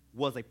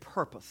was a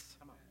purpose.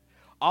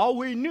 All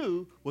we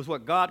knew was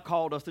what God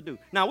called us to do.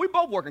 Now, we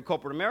both work in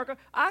corporate America.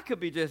 I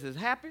could be just as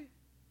happy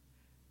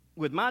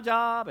with my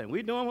job, and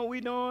we doing what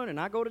we doing, and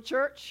I go to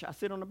church. I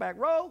sit on the back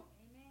row,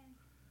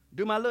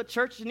 do my little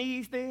church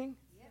needs thing,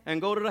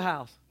 and go to the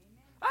house.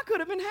 I could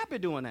have been happy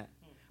doing that.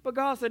 But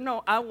God said,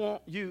 no, I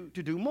want you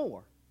to do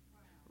more,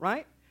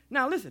 right?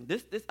 Now, listen,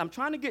 this I'm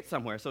trying to get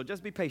somewhere, so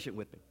just be patient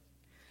with me.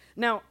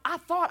 Now, I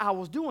thought I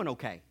was doing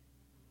okay.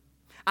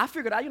 I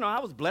figured I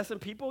was blessing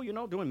people,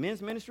 doing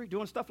men's ministry,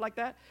 doing stuff like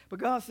that. But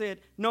God said,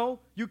 no,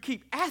 you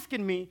keep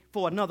asking me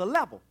for another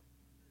level.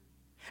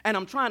 And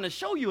I'm trying to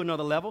show you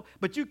another level,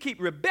 but you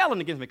keep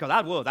rebelling against me because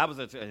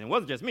and it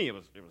wasn't just me, it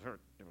was her.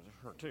 It was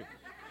her too.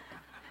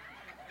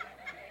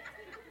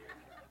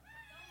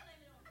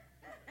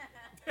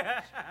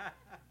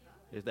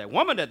 It's that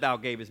woman that thou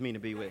gavest me to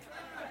be with.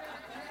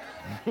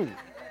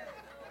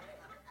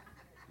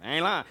 I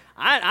ain't lying.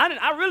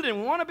 I really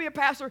didn't want to be a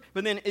pastor,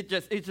 but then it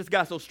just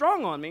got so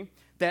strong on me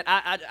that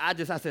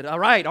I said, all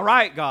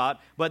right, God.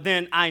 But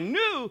then I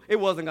knew it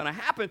wasn't going to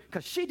happen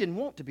because she didn't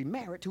want to be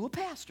married to a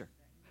pastor.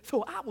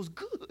 So I was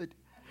good.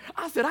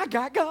 I said, I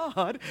got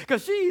God,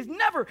 because she's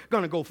never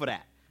going to go for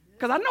that.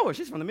 Because I know her.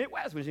 She's from the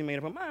Midwest. When she made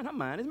up her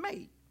mind is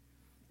made.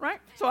 Right?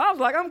 So I was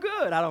like, I'm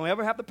good. I don't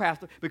ever have to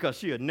pastor, because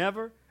she'll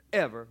never,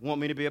 ever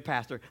want me to be a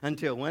pastor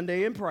until one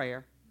day in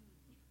prayer,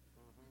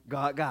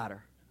 God got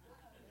her.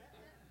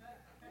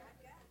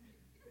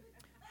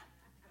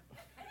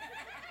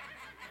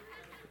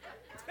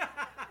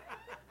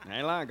 I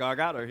ain't lying, God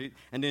got her.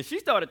 And then she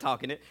started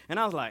talking it, and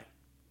I was like,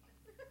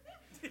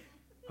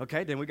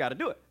 okay, then we got to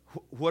do it.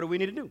 What do we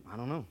need to do? I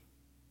don't know.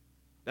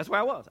 That's where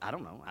I was. I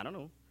don't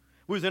know.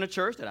 We was in a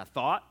church that I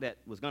thought that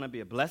was going to be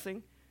a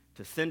blessing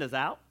to send us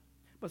out,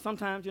 but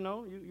sometimes, you're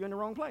in the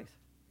wrong place.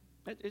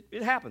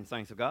 It happens,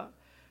 saints of God.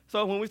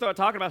 So when we start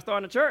talking about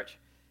starting a church,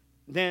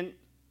 then,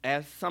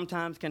 as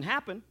sometimes can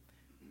happen,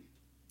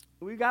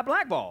 we got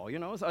blackballed,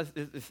 So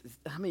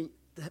to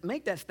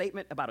make that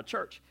statement about a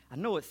church, I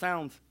know it's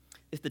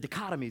the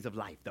dichotomies of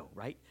life, though,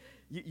 right?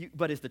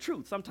 But it's the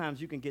truth.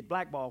 Sometimes you can get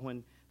blackballed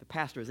when the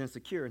pastor is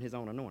insecure in his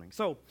own anointing.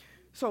 So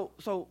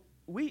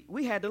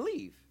we had to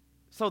leave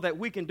so that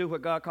we can do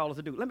what God called us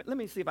to do. Let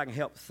me see if I can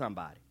help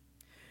somebody.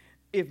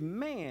 If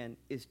man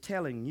is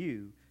telling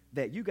you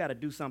that you got to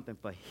do something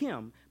for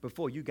him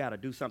before you got to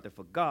do something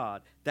for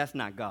God, that's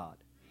not God.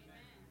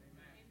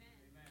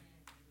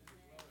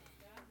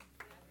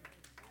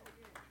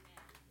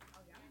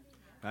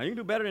 Now, you can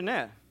do better than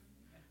that.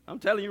 I'm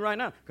telling you right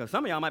now, because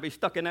some of y'all might be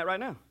stuck in that right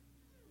now.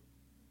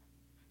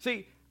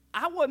 See,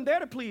 I wasn't there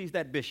to please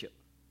that bishop.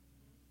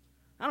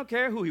 I don't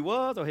care who he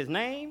was or his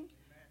name.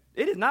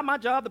 It is not my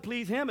job to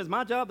please him. It's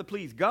my job to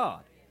please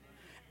God.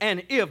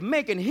 And if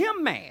making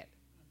him mad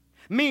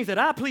means that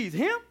I please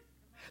him,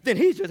 then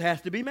he just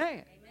has to be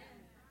mad.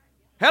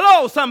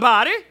 Hello,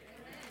 somebody.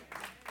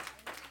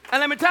 And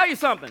let me tell you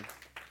something.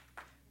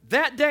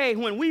 That day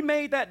when we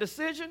made that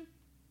decision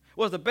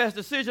was the best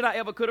decision I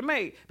ever could have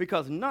made,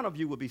 because none of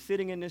you would be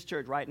sitting in this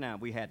church right now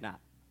if we had not.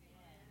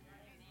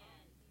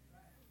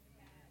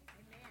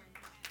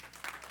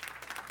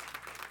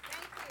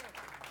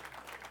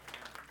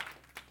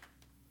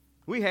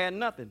 We had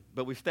nothing,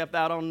 but we stepped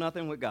out on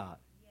nothing with God.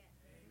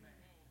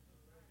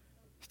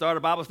 Started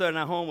a Bible study in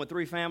our home with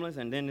 3 families,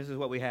 and then this is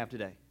what we have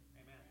today.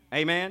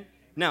 Amen.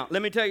 Now,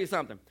 let me tell you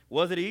something.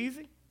 Was it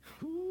easy?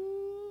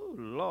 Ooh,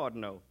 Lord,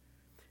 no.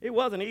 It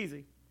wasn't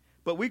easy.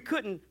 But we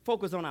couldn't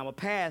focus on our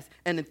past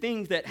and the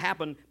things that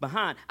happened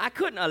behind. I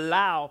couldn't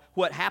allow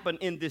what happened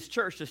in this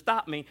church to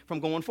stop me from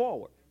going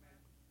forward.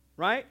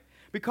 Right?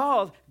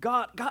 Because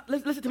God,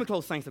 listen to me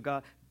close, saints of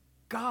God.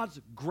 God's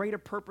greater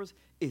purpose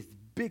is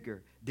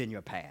bigger than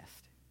your past.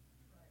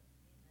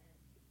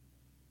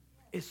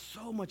 It's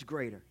so much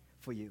greater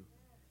for you.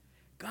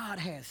 God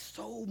has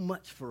so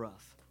much for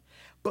us.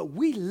 But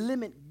we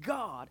limit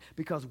God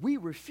because we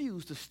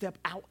refuse to step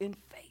out in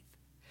faith.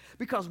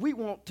 Because we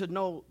want to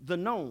know the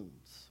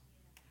knowns.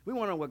 We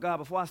want to know what God,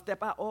 before I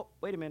step out, oh,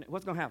 wait a minute,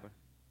 what's going to happen?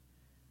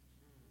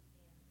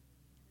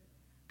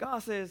 God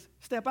says,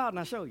 step out and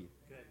I'll show you.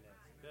 Goodness.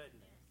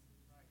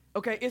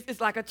 Okay, it's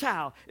like a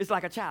child.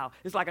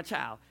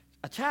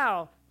 A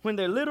child, when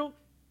they're little,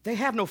 they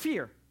have no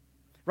fear.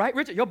 Right,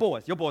 Richard? Your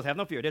boys have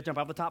no fear. They'll jump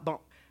off the top bump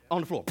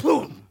on the floor.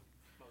 Boom.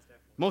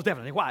 Most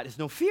definitely. Why? There's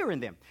no fear in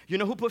them. You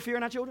know who put fear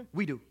in our children?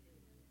 We do.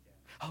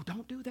 Oh,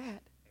 don't do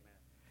that.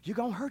 You're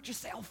going to hurt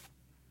yourself.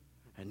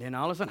 And then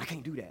all of a sudden, I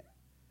can't do that.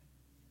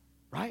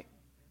 Right?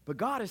 But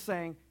God is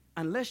saying,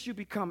 unless you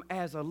become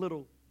as a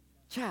little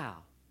child.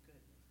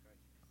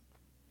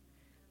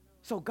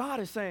 So God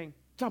is saying,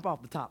 jump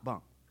off the top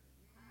bunk.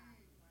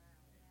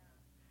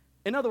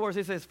 In other words,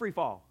 he says free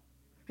fall.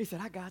 He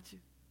said, I got you.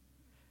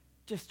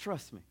 Just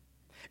trust me.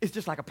 It's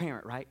just like a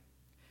parent, right?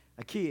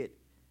 A kid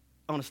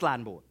on a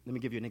sliding board. Let me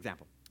give you an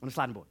example. On a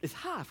sliding board. It's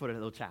high for the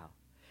little child.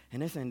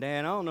 And they're saying, Dad,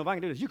 I don't know if I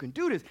can do this. You can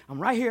do this. I'm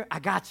right here. I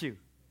got you.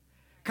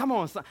 Come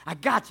on, son. I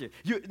got you.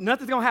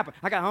 Nothing's going to happen.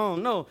 I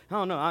don't know.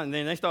 And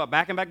then they start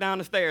backing back down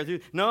the stairs.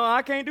 No,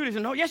 I can't do this.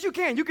 No, yes, you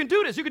can. You can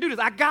do this.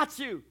 I got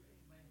you.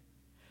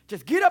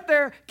 Just get up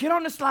there. Get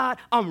on the slide.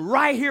 I'm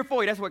right here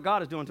for you. That's what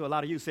God is doing to a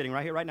lot of you sitting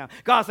right here right now.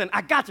 God's saying,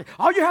 I got you.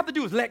 All you have to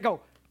do is let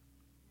go.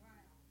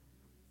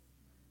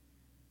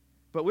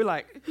 But we're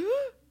like,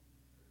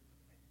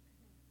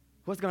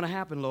 what's going to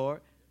happen,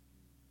 Lord?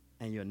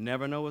 And you'll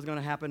never know what's going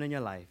to happen in your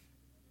life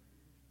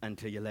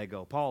until you let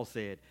go. Paul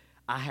said,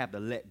 I have to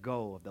let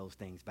go of those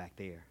things back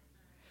there.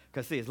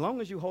 Because, see, as long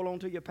as you hold on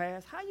to your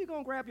past, how are you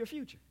going to grab your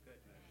future?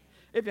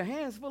 If your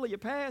hand's full of your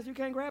past, you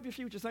can't grab your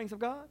future, saints of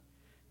God.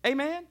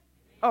 Amen?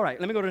 All right,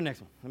 let me go to the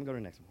next one.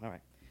 All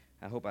right.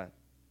 I hope I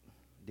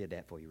did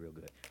that for you real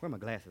good. Where are my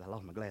glasses? I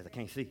lost my glasses. I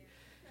can't see.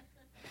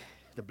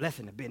 The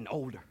blessing of being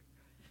older.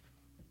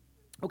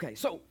 Okay,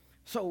 so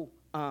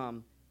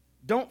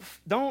don't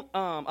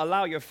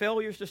allow your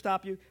failures to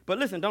stop you. But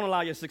listen, don't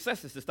allow your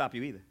successes to stop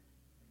you either.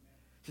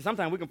 See,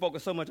 sometimes we can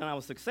focus so much on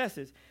our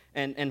successes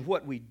and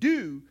what we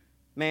do,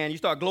 man, you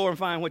start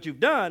glorifying what you've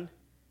done,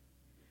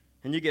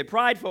 and you get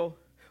prideful.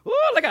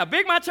 Ooh, look how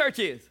big my church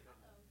is.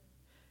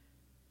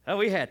 Oh,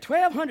 we had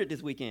 1,200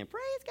 this weekend.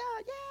 Praise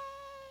God,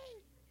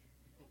 yay!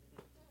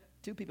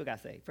 2 people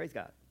got saved. Praise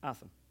God.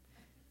 Awesome.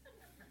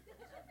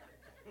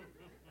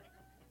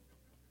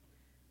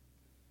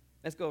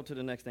 Let's go to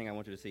the next thing I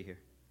want you to see here.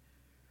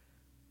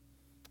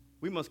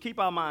 We must keep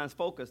our minds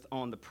focused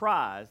on the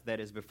prize that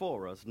is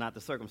before us, not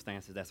the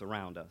circumstances that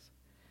surround us.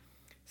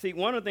 See,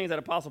 one of the things that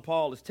Apostle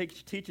Paul is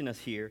teaching us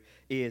here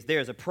is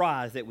there's a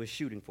prize that we're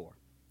shooting for.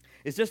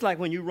 It's just like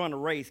when you run a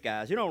race,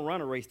 guys. You don't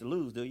run a race to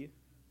lose, do you?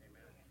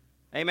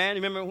 Amen.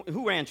 You remember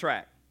who ran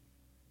track?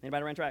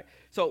 Anybody ran track?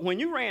 So when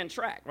you ran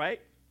track, right,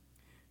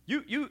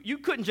 you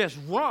couldn't just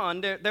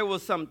run. There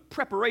was some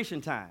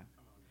preparation time,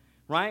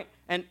 right?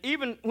 And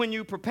even when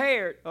you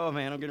prepared, oh,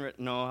 man, I'm getting ready.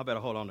 No, I better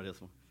hold on to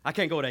this one. I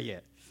can't go there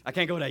yet.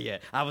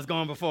 I was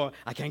going before.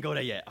 I can't go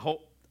there yet. I'm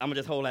going to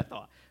just hold that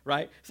thought,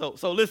 right? So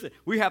listen,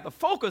 we have to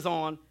focus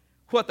on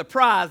what the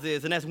prize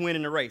is, and that's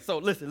winning the race. So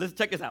listen, let's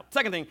check this out.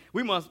 Second thing,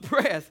 we must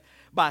press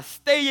by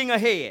staying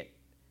ahead,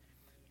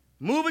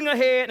 moving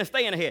ahead and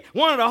staying ahead.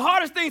 One of the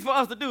hardest things for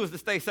us to do is to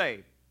stay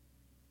saved.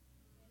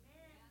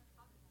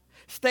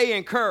 Stay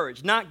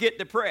encouraged, not get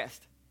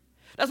depressed.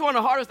 That's one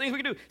of the hardest things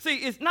we can do. See,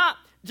 it's not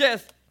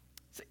just,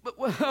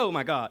 oh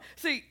my God.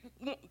 See,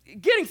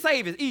 getting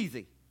saved is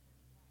easy.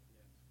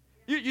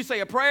 You say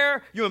a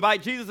prayer, you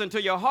invite Jesus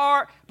into your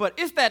heart, but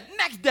it's that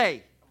next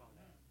day.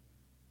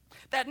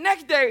 That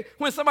next day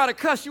when somebody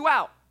cuss you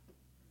out.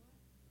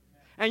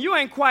 And you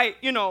ain't quite,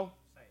 you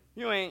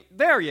ain't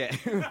there yet.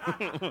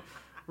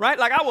 Right?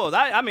 Like I was.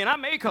 I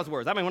made cuss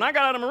words. When I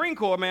got out of the Marine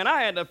Corps, man,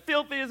 I had the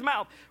filthiest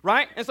mouth,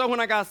 right? And so when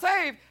I got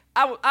saved,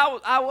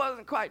 I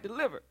wasn't quite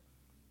delivered.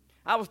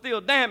 I was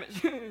still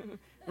damaged,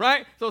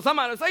 right? So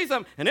somebody will say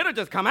something, and it'll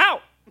just come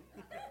out.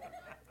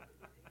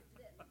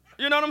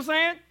 You know what I'm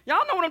saying?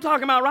 Y'all know what I'm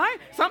talking about, right?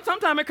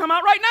 Sometimes it come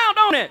out right now,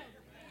 don't it?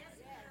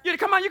 You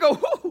come out, you go,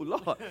 whoo,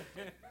 Lord.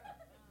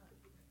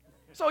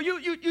 So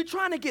you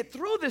trying to get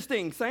through this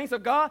thing, saints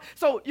of God.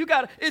 So you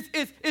got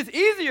it's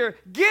easier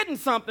getting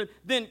something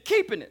than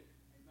keeping it.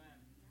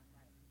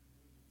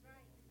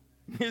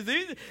 It's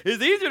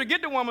easier to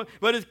get the woman,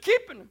 but it's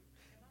keeping her.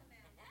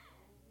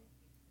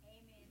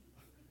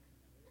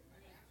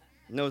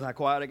 Knows how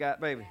quiet it got,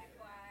 baby?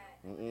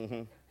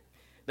 Mm-hmm.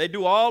 They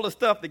do all the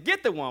stuff to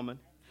get the woman,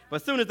 but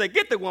as soon as they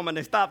get the woman,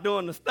 they stop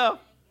doing the stuff.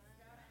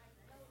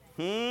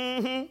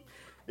 Mm-hmm.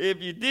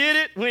 If you did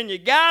it when you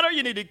got her,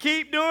 you need to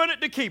keep doing it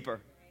to keep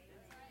her.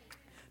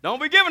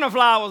 Don't be giving her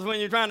flowers when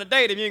you're trying to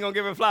date if you ain't going to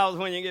give her flowers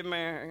when you get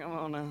married. Come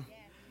on now.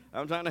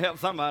 I'm trying to help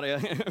somebody.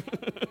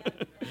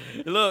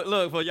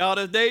 Look, for y'all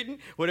that's dating,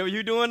 whatever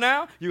you're doing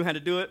now, you have to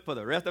do it for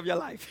the rest of your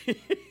life.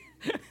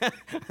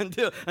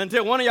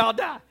 until one of y'all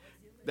die.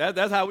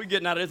 That's how we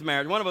getting out of this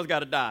marriage. One of us got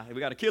to die.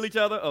 We got to kill each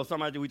other, or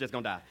somebody we just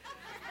going to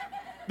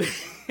die.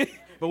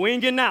 But we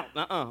ain't getting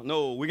out.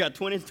 No, we got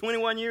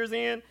 21 years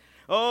in.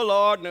 Oh,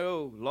 Lord,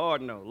 no.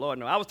 Lord, no. Lord,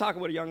 no. I was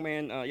talking with a young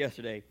man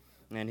yesterday,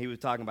 and he was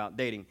talking about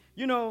dating.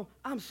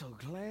 I'm so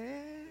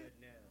glad.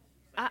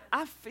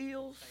 I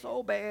feel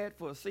so bad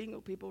for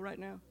single people right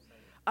now.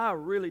 I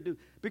really do.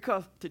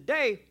 Because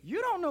today, you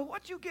don't know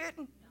what you're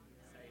getting.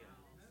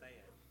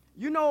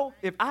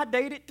 If I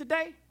dated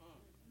today,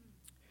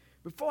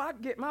 before I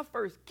get my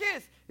first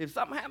kiss, if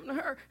something happened to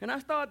her and I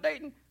start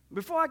dating,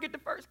 before I get the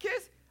first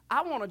kiss,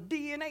 I want a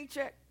DNA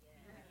check.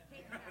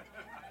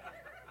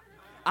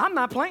 I'm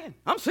not playing.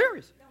 I'm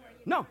serious.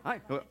 No.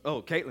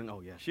 Caitlin, oh,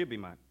 yeah, she'll be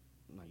my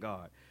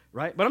God,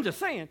 right? But I'm just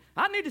saying,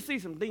 I need to see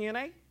some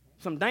DNA,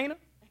 some Dana.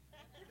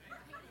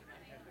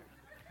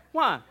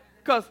 Why?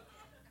 Because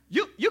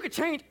you could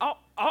change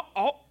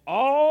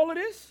all of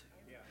this,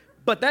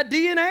 but that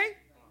DNA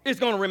is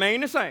going to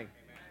remain the same.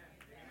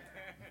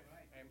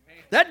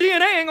 That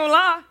DNA ain't going to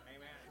lie.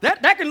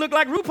 That can look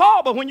like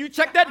RuPaul, but when you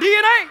check that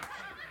DNA,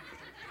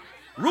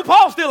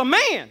 RuPaul's still a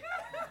man.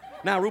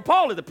 Now,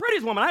 RuPaul is the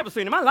prettiest woman I've ever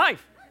seen in my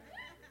life.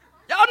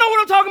 Y'all know what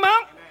I'm talking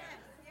about?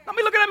 Don't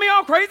be looking at me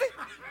all crazy.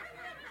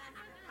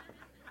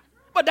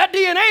 But that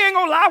DNA ain't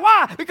going to lie.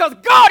 Why? Because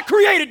God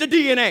created the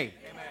DNA. Amen.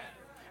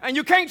 And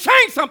you can't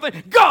change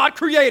something God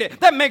created.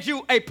 That makes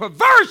you a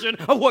perversion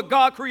of what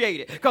God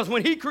created. Because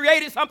when he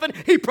created something,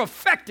 he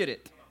perfected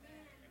it.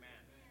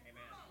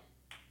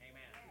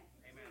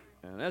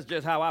 And that's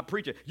just how I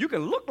preach it. You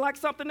can look like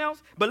something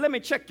else, but let me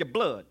check your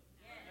blood.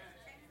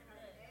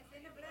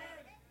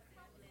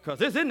 Because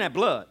it's in that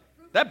blood.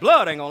 That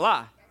blood ain't going to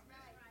lie.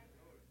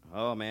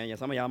 Oh, man, yeah,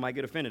 some of y'all might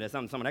get offended at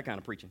some of that kind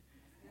of preaching.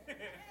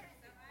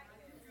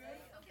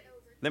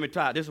 Let me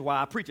try it. This is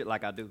why I preach it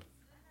like I do.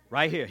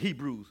 Right here,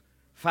 Hebrews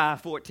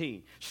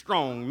 5:14,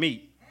 strong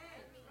meat.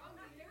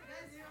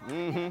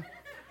 Mm-hmm.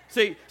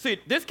 See,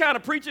 this kind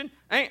of preaching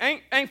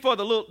ain't for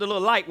the little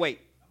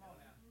lightweight.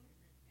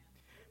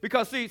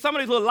 Because, see, some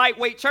of these little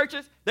lightweight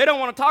churches, they don't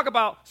want to talk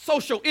about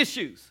social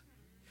issues.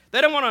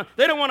 They don't want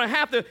to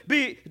have to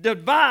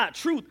divide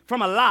truth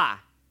from a lie.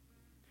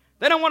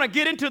 They don't want to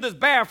get into this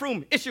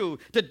bathroom issue.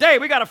 Today,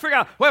 we got to figure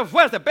out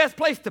where's the best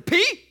place to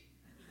pee.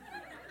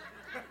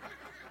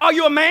 Are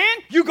you a man?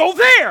 You go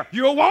there.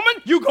 You're a woman?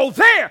 You go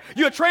there.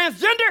 You're a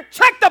transgender?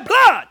 Check the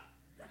blood.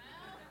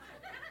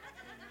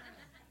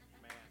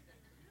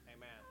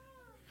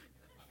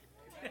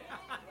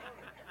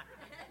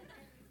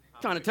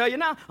 Trying to tell you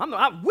now,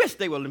 I wish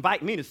they would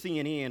invite me to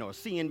CNN or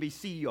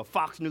CNBC or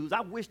Fox News.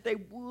 I wish they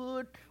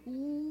would.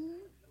 Ooh.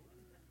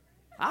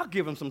 I'll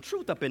give them some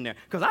truth up in there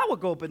because I would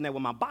go up in there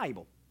with my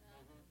Bible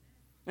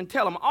and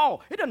tell them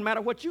all. It doesn't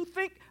matter what you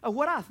think or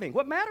what I think.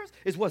 What matters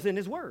is what's in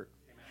His Word.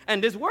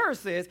 And this Word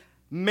says,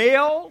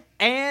 male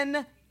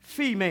and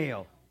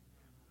female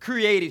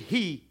created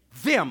He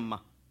them.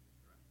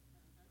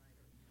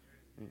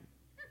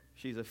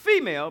 She's a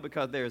female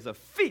because there's a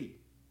fee.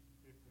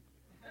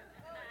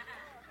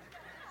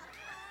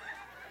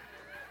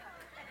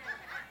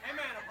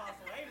 Amen, Apostle.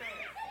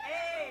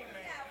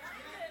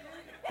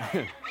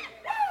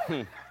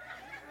 Amen.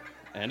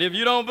 And if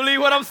you don't believe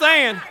what I'm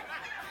saying,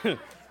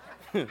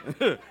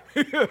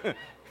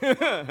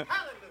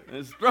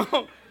 it's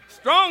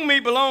strong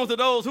meat belongs to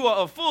those who are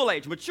of full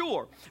age,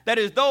 mature. That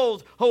is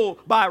those who,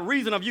 by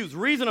reason of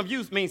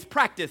use means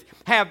practice,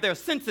 have their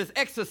senses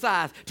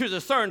exercised to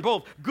discern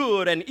both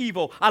good and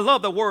evil. I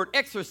love the word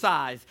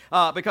exercise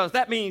because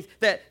that means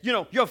that,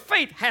 your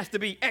faith has to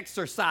be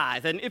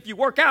exercised. And if you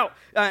work out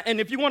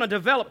and if you want to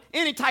develop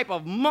any type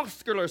of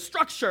muscular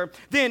structure,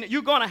 then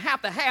you're going to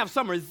have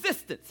some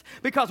resistance.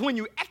 Because when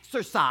you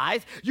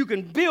exercise, you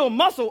can build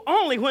muscle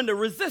only when the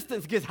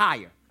resistance gets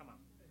higher.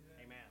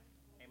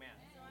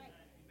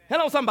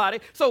 Hello, somebody.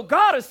 So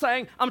God is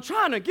saying, I'm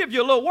trying to give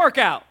you a little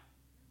workout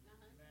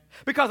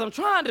because I'm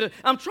trying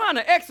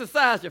to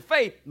exercise your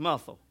faith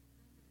muscle.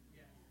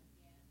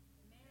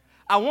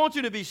 I want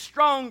you to be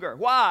stronger.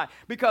 Why?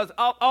 Because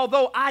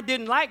although I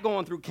didn't like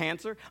going through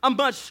cancer, I'm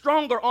much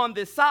stronger on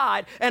this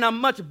side, and I'm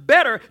much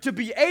better to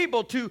be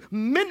able to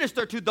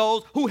minister to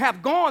those who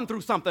have gone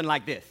through something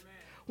like this.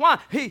 Why?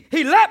 He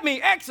let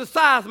me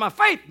exercise my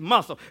faith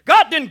muscle.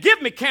 God didn't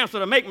give me cancer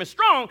to make me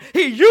strong.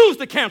 He used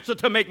the cancer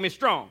to make me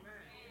strong.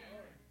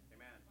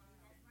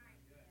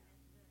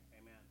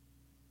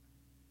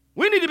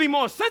 We need to be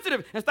more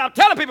sensitive and stop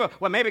telling people,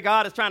 well, maybe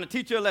God is trying to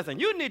teach you a lesson.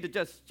 You need to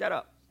just shut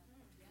up.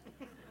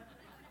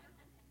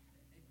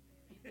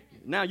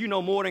 Now you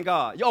know more than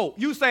God. Yo,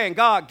 you saying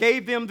God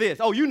gave them this.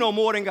 Oh, you know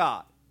more than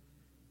God.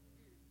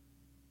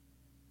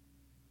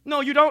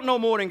 No, you don't know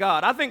more than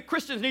God. I think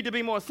Christians need to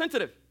be more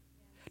sensitive.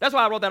 That's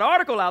why I wrote that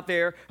article out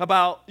there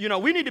about,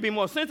 we need to be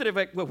more sensitive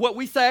with what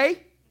we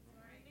say.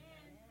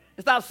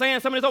 And stop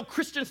saying some of this old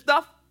Christian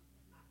stuff.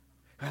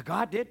 Well,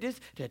 God did this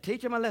to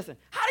teach him a lesson.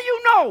 How do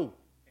you know?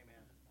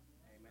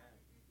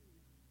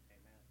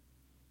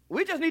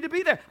 We just need to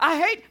be there. I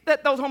hate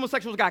that those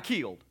homosexuals got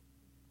killed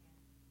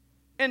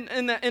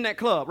in that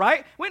club,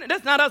 right?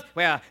 That's not us.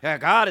 Well,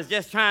 God is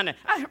just trying to,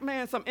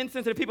 some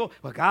insensitive people,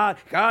 well,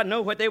 God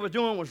knew what they were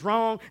doing was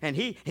wrong, and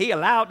he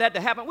allowed that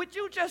to happen. Would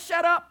you just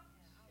shut up?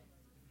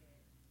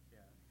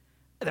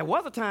 There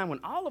was a time when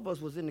all of us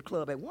was in the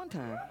club at one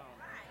time.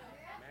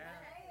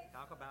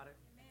 Talk about it.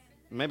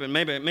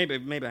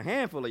 Maybe a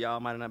handful of y'all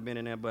might have not been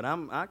in there, but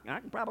I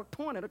can probably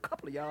point at a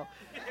couple of y'all.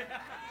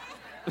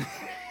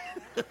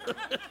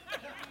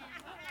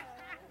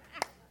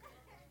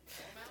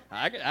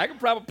 I can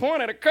probably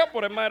point at a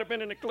couple that might have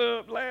been in the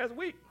club last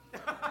week.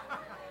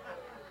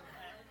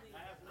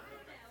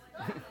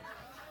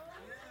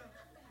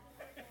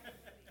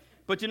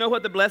 But you know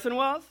what the blessing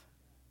was?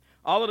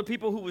 All of the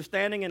people who were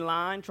standing in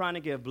line trying to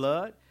give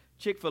blood,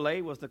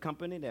 Chick-fil-A was the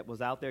company that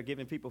was out there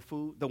giving people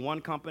food, the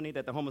one company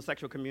that the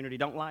homosexual community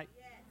don't like.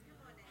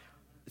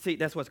 See,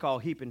 that's what's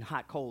called heaping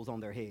hot coals on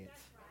their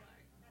heads.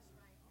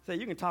 So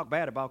you can talk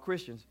bad about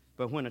Christians,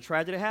 but when a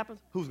tragedy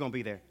happens, who's going to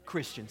be there?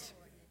 Christians.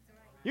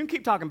 You can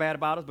keep talking bad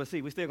about us, but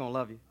see, we're still going to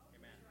love you.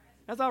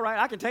 That's all right.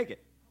 I can take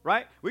it,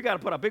 right? We got to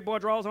put our big boy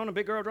drawers on and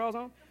big girl drawers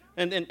on.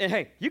 And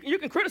hey, you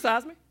can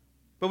criticize me,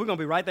 but we're going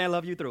to be right there and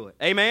love you through it.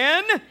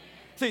 Amen?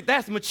 See,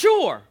 that's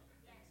mature.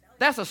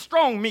 That's a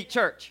strong meat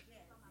church.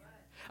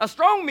 A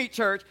strong meat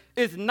church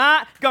is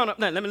not going to,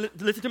 let me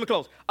listen to me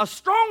close. A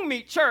strong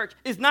meat church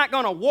is not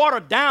going to water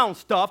down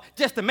stuff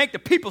just to make the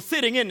people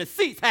sitting in the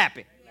seats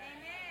happy.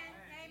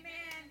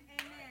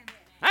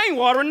 I ain't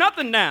watering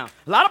nothing down.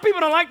 A lot of people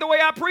don't like the way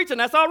I preach, and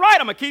that's all right.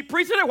 I'm going to keep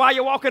preaching it while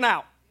you're walking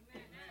out.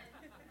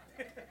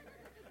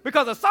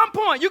 Because at some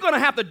point, you're going to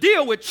have to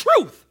deal with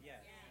truth.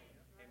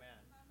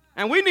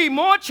 And we need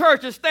more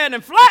churches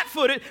standing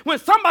flat-footed when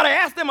somebody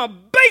asks them a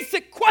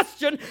basic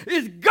question,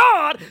 is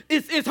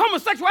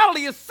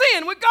homosexuality a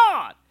sin with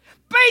God?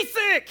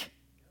 Basic.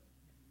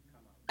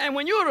 And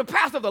when you're the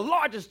pastor of the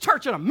largest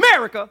church in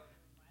America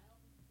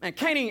and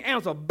can't even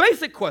answer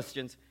basic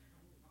questions,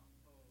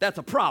 that's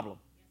a problem.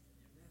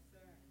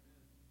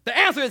 The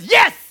answer is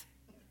yes,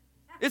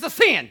 it's a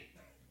sin.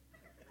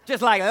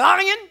 Just like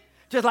lying,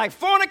 just like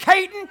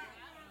fornicating,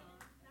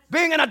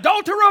 being an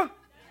adulterer,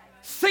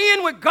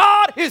 sin with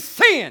God is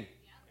sin.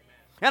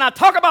 And I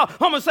talk about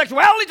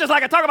homosexuality just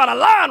like I talk about a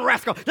lying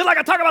rascal, just like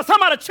I talk about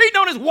somebody cheating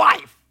on his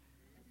wife.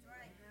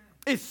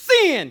 It's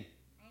sin.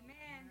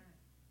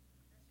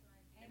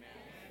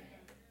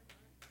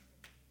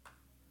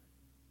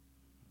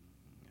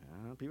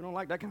 People don't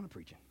like that kind of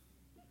preaching.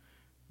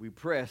 We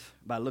press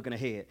by looking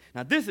ahead.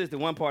 Now, this is the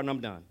one part, and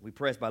I'm done. We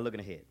press by looking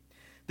ahead.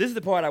 This is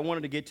the part I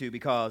wanted to get to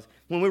because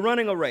when we're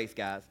running a race,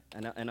 guys,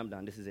 and I'm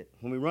done, this is it.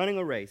 When we're running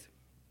a race,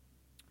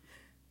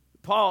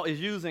 Paul is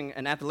using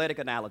an athletic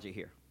analogy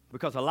here.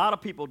 Because a lot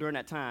of people during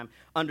that time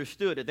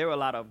understood that there were a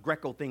lot of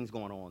Greco things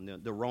going on,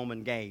 the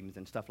Roman games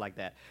and stuff like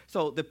that.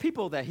 So the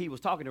people that he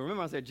was talking to,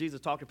 remember I said Jesus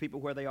talked to people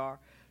where they are?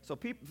 So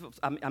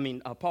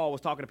Paul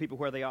was talking to people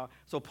where they are.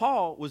 So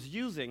Paul was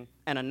using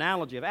an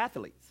analogy of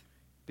athletes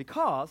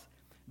because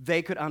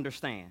they could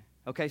understand.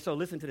 Okay, so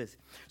listen to this.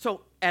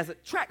 So as a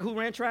track, who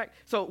ran track?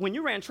 So when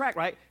you ran track,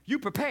 right, you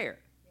prepared.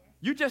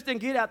 You just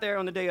didn't get out there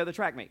on the day of the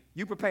track meet.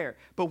 You prepared.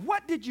 But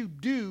what did you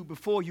do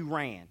before you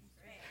ran?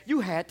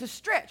 You had to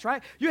stretch,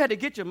 right? You had to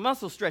get your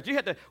muscles stretched. You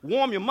had to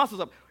warm your muscles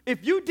up.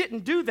 If you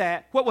didn't do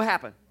that, what would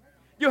happen?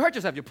 You hurt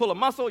yourself. You pull a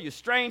muscle, you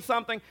strain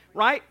something,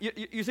 right?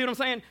 You see what I'm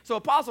saying? So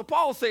Apostle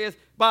Paul says,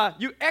 by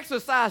you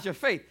exercise your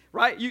faith,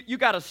 right? You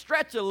got to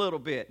stretch a little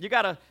bit. You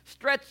got to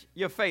stretch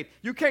your faith.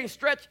 You can't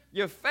stretch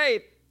your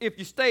faith if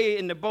you stay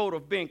in the boat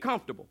of being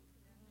comfortable.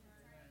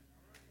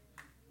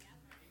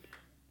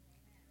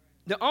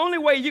 The only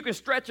way you can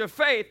stretch your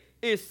faith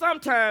is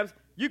sometimes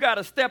you got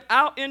to step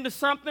out into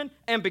something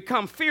and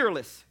become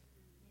fearless.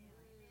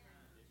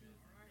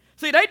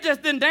 See, they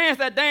just didn't dance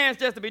that dance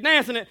just to be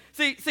dancing it.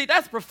 See,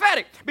 that's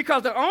prophetic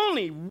because the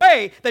only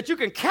way that you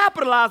can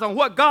capitalize on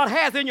what God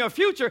has in your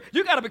future,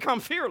 you got to become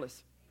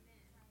fearless.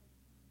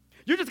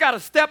 You just got to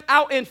step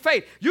out in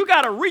faith. You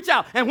got to reach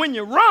out. And when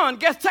you run,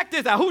 check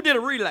this out. Who did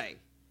a relay?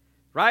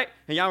 Right?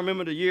 And y'all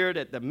remember the year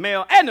that the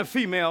male and the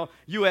female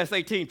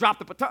USA team dropped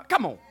the baton?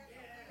 Come on.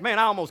 Man,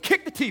 I almost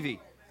kicked the TV.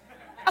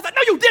 I said,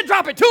 no, you did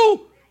drop it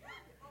too.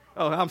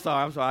 Oh, I'm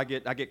sorry. I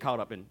get caught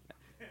up in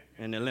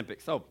the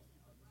Olympics. So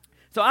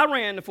I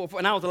ran the 4-4,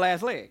 and I was the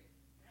last leg.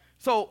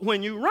 So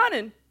when you're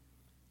running,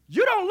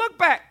 you don't look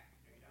back.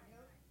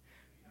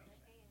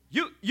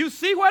 You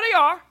see where they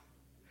are,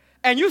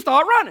 and you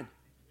start running.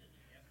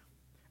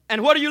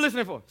 And what are you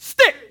listening for?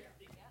 Stick.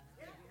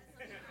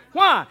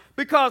 Why?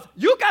 Because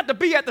you got to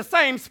be at the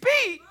same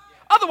speed.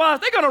 Otherwise,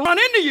 they're going to run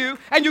into you,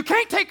 and you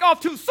can't take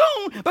off too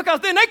soon because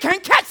then they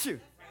can't catch you.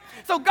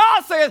 So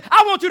God says,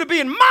 I want you to be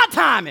in my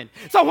timing.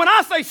 So when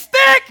I say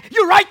stick,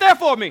 you're right there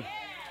for me.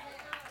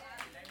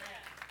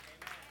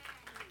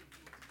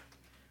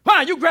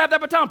 Why? You grab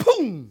that baton,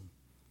 boom.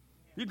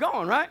 You're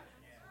going, right?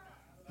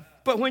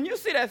 But when you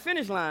see that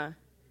finish line,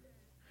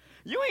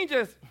 you ain't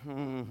just,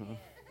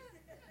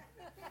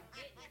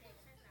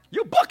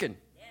 you're booking,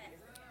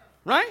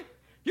 right?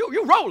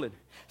 You're rolling,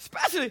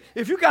 especially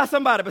if you got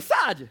somebody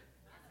beside you.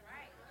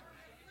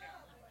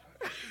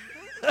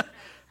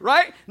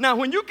 Right? Now,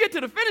 when you get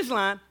to the finish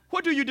line,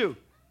 what do? You're going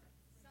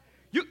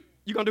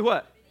to do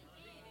what?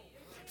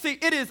 See,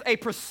 it is a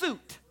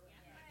pursuit.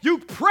 You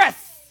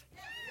press.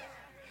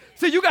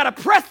 See, you got to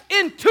press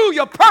into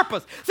your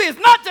purpose. See, it's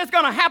not just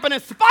going to happen in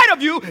spite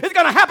of you. It's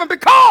going to happen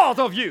because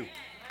of you.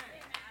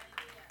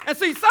 And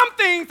see, some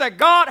things that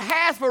God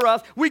has for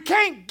us, we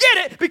can't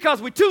get it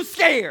because we're too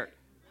scared.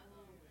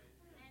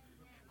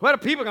 What are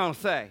people going to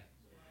say?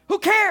 Who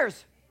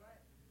cares?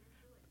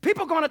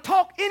 People are going to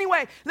talk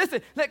anyway.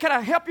 Listen, can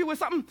I help you with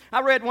something?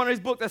 I read one of these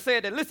books that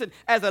said that, listen,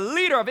 as a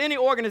leader of any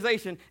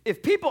organization,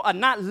 if people are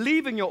not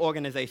leaving your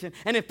organization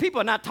and if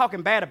people are not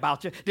talking bad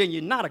about you, then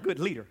you're not a good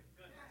leader.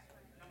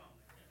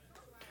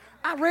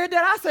 I read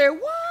that. I said,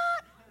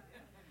 what?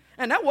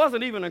 And that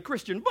wasn't even a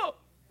Christian book,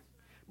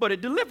 but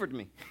it delivered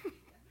me.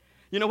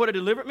 You know what it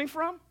delivered me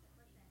from?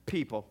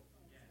 People.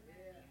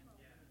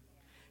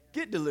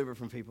 Get delivered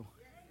from people.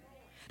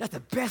 That's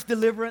the best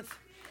deliverance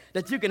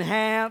that you can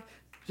have.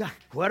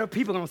 What are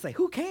people going to say?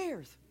 Who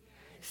cares?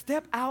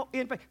 Step out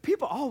in faith.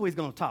 People are always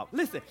going to talk.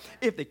 Listen,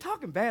 if they're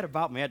talking bad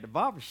about me at the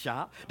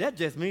barbershop, that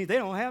just means they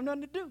don't have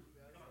nothing to do.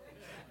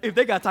 If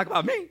they got to talk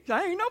about me,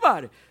 I ain't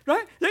nobody,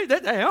 right? They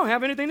don't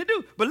have anything to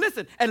do. But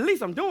listen, at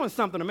least I'm doing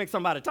something to make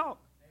somebody talk.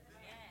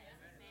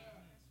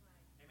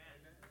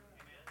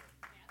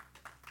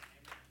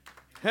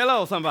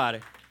 Hello,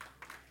 somebody.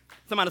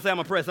 Somebody say, I'm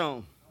going to press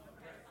on.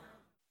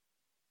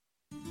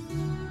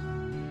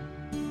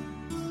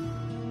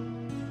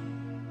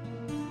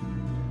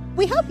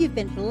 We hope you've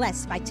been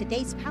blessed by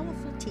today's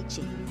powerful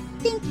teaching.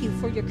 Thank you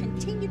for your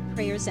continued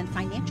prayers and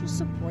financial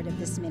support of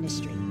this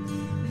ministry.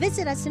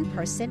 Visit us in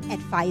person at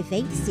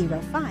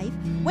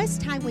 5805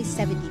 West Highway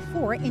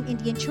 74 in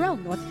Indian Trail,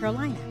 North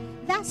Carolina.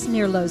 That's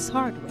near Lowe's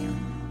Hardware.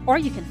 Or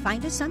you can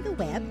find us on the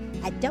web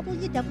at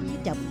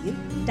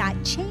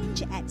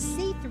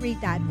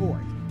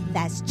www.changeatc3.org.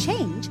 That's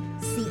change,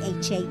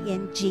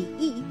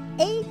 CHANGEATC,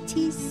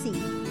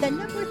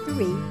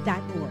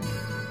 3.org.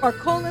 Or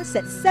call us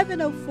at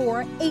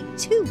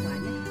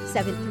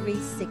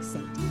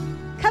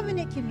 704-821-7368.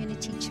 Covenant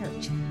Community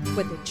Church,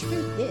 where the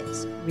truth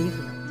is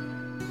revealed.